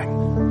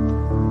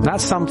everything. Not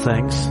some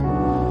things.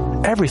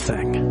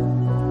 Everything.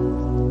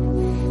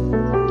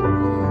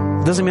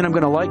 Doesn't mean I'm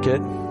going to like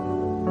it.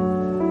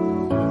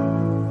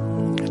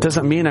 It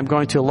doesn't mean I'm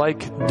going to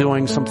like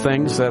doing some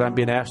things that I'm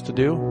being asked to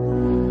do.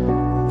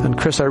 And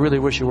Chris, I really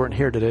wish you weren't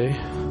here today.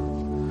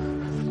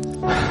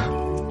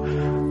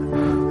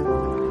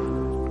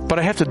 But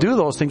I have to do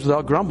those things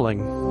without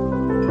grumbling.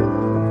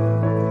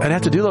 And I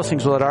have to do those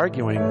things without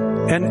arguing.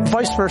 And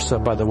vice versa,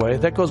 by the way.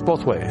 That goes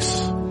both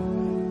ways.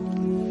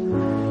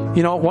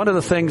 You know, one of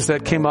the things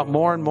that came up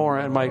more and more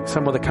in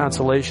some of the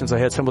consolations I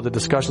had, some of the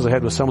discussions I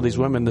had with some of these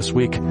women this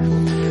week, I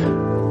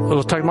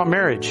was talking about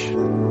marriage.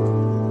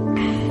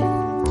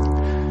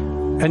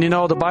 And you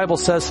know, the Bible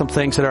says some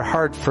things that are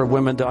hard for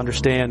women to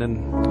understand,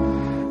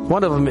 and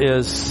one of them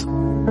is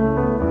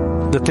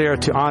that they are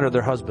to honor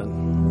their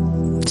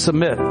husband,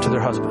 submit to their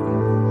husband.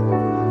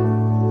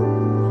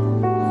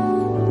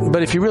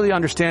 But if you really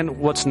understand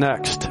what's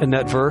next in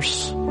that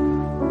verse,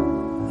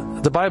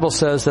 the Bible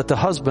says that the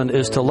husband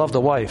is to love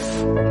the wife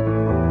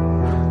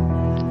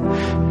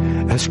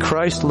as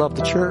Christ loved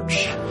the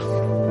church.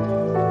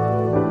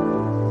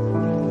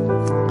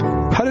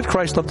 How did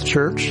Christ love the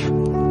church?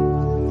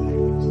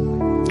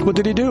 What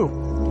did he do?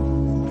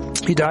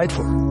 He died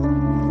for her.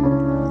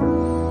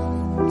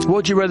 What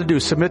would you rather do?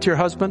 Submit to your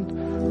husband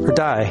or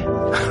die?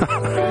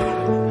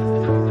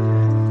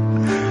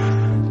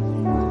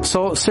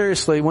 So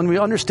seriously, when we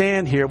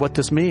understand here what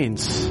this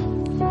means,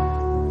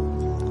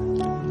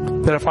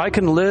 that if I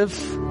can live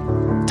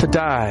to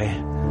die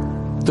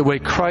the way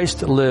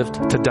Christ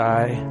lived to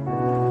die,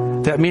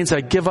 that means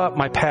I give up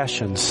my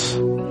passions.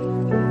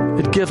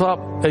 I give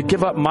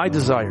up my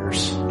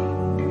desires.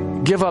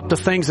 Give up the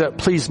things that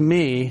please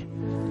me.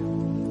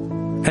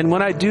 And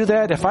when I do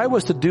that, if I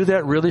was to do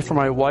that really for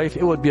my wife,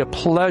 it would be a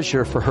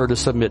pleasure for her to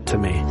submit to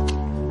me.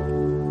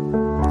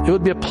 It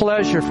would be a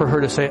pleasure for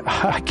her to say,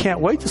 I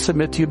can't wait to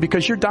submit to you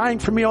because you're dying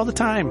for me all the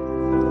time.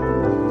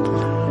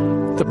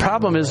 The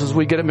problem is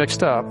we get it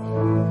mixed up.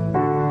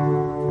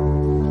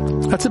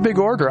 That's a big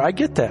order. I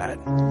get that.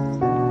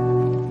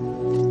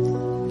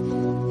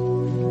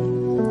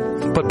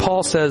 But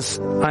Paul says,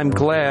 I'm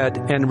glad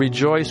and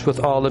rejoice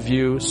with all of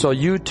you, so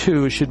you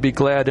too should be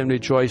glad and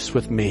rejoice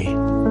with me.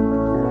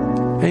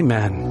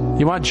 Amen.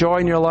 You want joy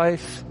in your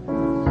life?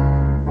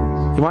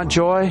 You want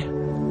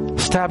joy?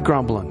 Stop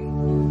grumbling.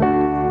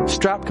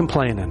 Stop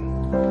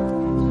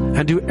complaining.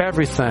 And do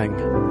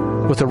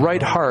everything with the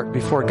right heart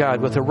before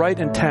God, with the right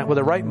intent, with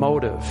the right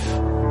motive.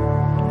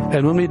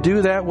 And when we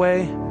do that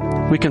way,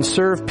 we can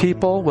serve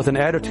people with an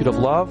attitude of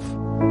love.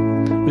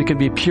 We can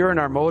be pure in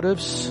our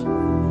motives.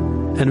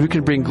 And we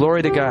can bring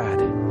glory to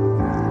God.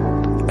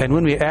 And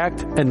when we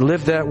act and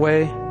live that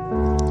way,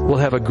 we'll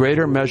have a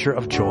greater measure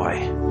of joy.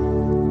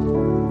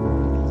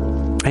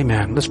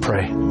 Amen. Let's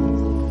pray.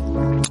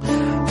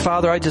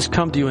 Father, I just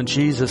come to you in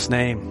Jesus'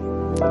 name.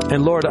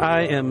 And Lord,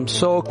 I am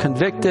so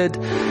convicted,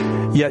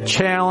 yet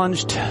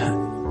challenged,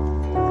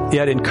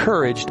 yet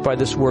encouraged by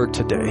this word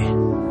today.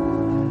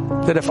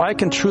 That if I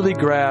can truly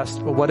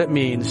grasp what it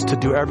means to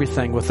do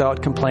everything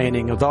without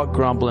complaining, without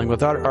grumbling,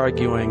 without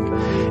arguing,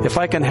 if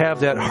I can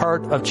have that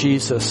heart of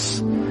Jesus,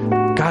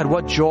 God,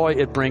 what joy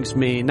it brings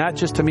me, not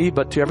just to me,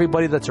 but to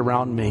everybody that's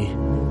around me.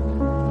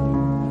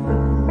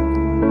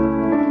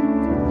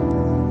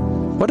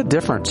 What a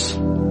difference.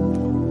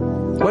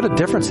 What a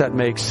difference that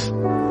makes.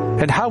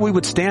 And how we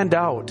would stand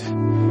out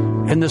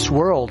in this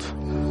world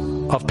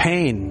of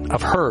pain,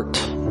 of hurt,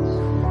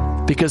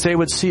 because they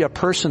would see a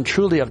person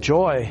truly of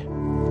joy.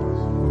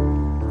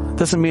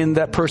 Doesn't mean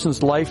that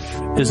person's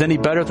life is any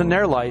better than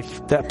their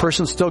life. That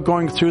person's still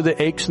going through the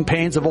aches and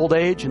pains of old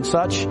age and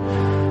such.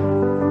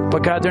 But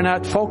God, they're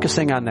not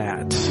focusing on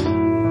that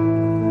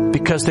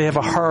because they have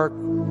a heart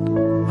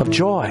of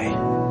joy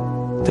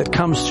that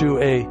comes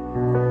through a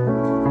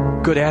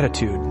good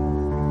attitude.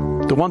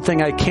 The one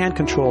thing I can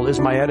control is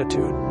my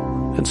attitude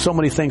and so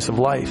many things of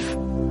life.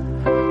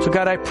 So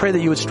God, I pray that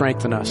you would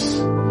strengthen us.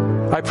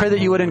 I pray that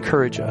you would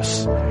encourage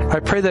us. I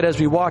pray that as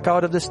we walk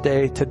out of this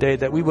day today,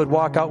 that we would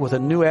walk out with a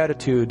new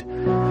attitude,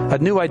 a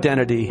new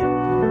identity,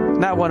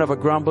 not one of a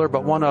grumbler,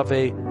 but one of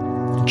a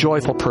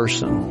joyful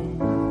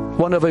person,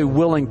 one of a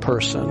willing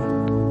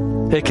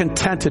person, a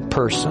contented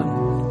person,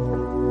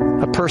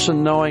 a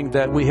person knowing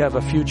that we have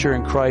a future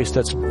in Christ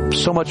that's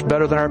so much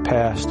better than our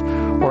past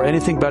or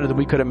anything better than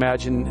we could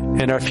imagine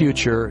in our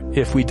future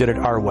if we did it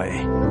our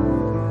way.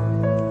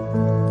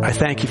 I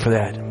thank you for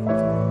that.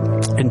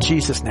 In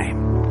Jesus'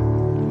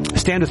 name.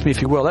 Stand with me if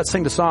you will. Let's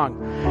sing the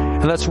song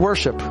and let's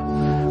worship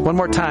one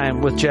more time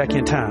with Jackie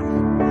and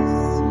Tom.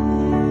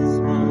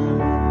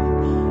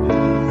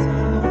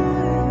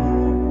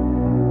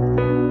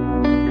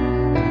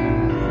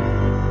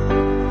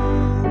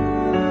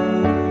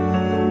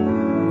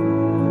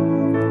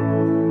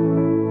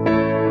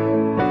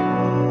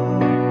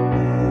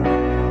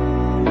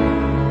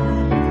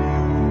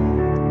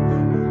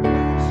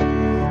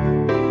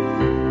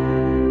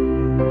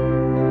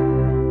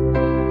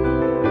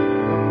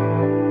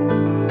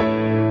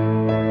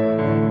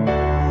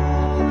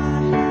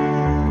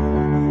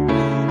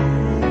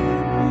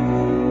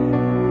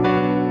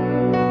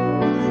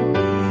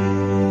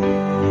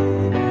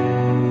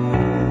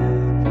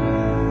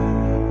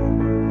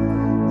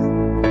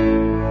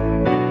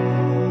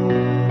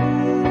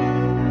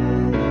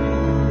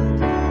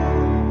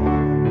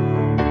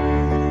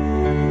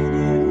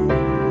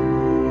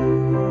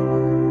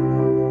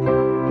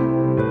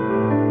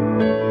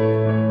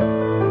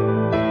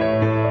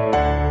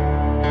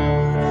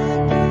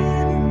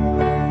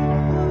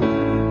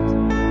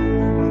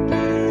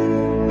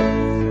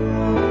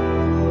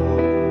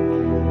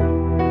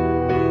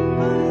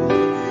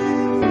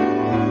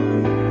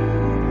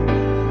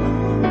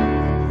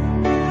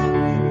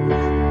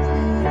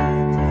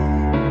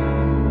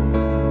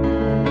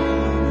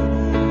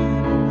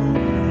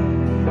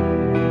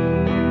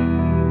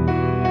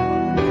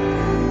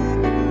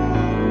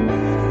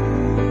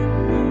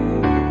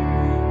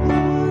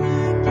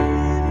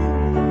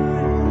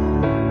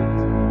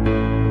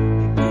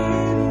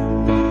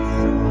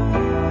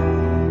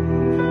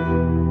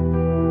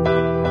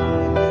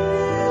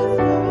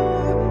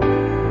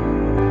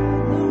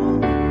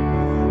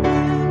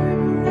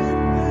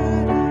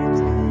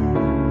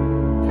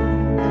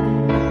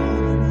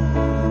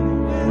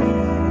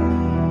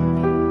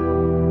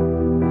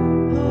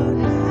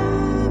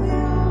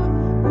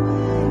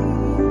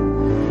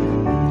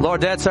 Lord,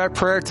 that's our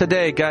prayer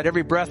today. God,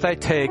 every breath I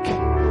take,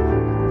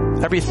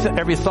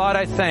 Every thought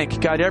I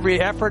think, God,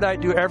 every effort I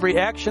do, every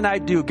action I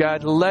do,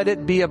 God, let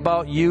it be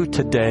about you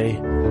today.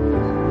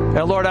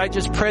 And Lord, I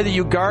just pray that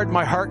you guard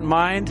my heart and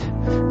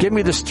mind. Give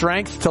me the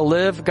strength to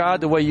live,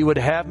 God, the way you would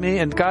have me.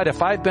 And God,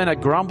 if I've been a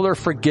grumbler,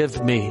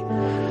 forgive me.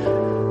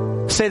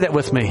 Say that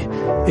with me.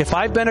 If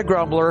I've been a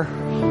grumbler,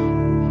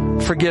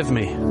 forgive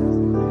me.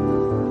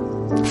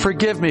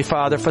 Forgive me,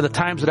 Father, for the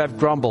times that I've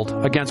grumbled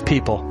against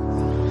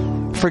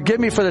people. Forgive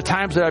me for the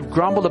times that I've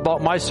grumbled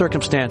about my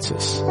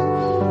circumstances.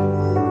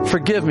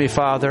 Forgive me,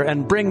 Father,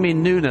 and bring me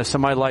newness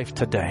in my life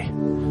today.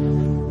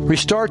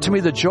 Restore to me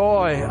the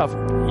joy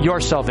of your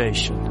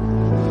salvation.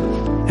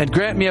 And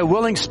grant me a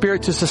willing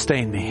spirit to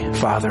sustain me,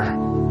 Father.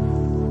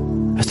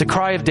 It's the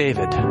cry of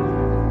David.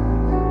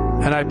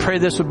 And I pray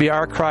this would be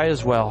our cry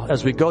as well.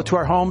 As we go to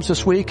our homes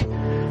this week,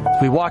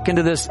 as we walk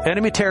into this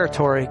enemy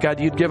territory, God,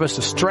 you'd give us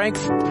the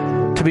strength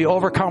to be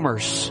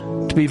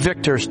overcomers, to be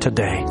victors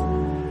today.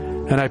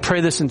 And I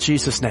pray this in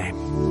Jesus'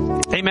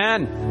 name.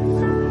 Amen.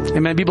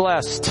 Amen. Be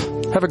blessed.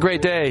 Have a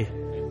great day.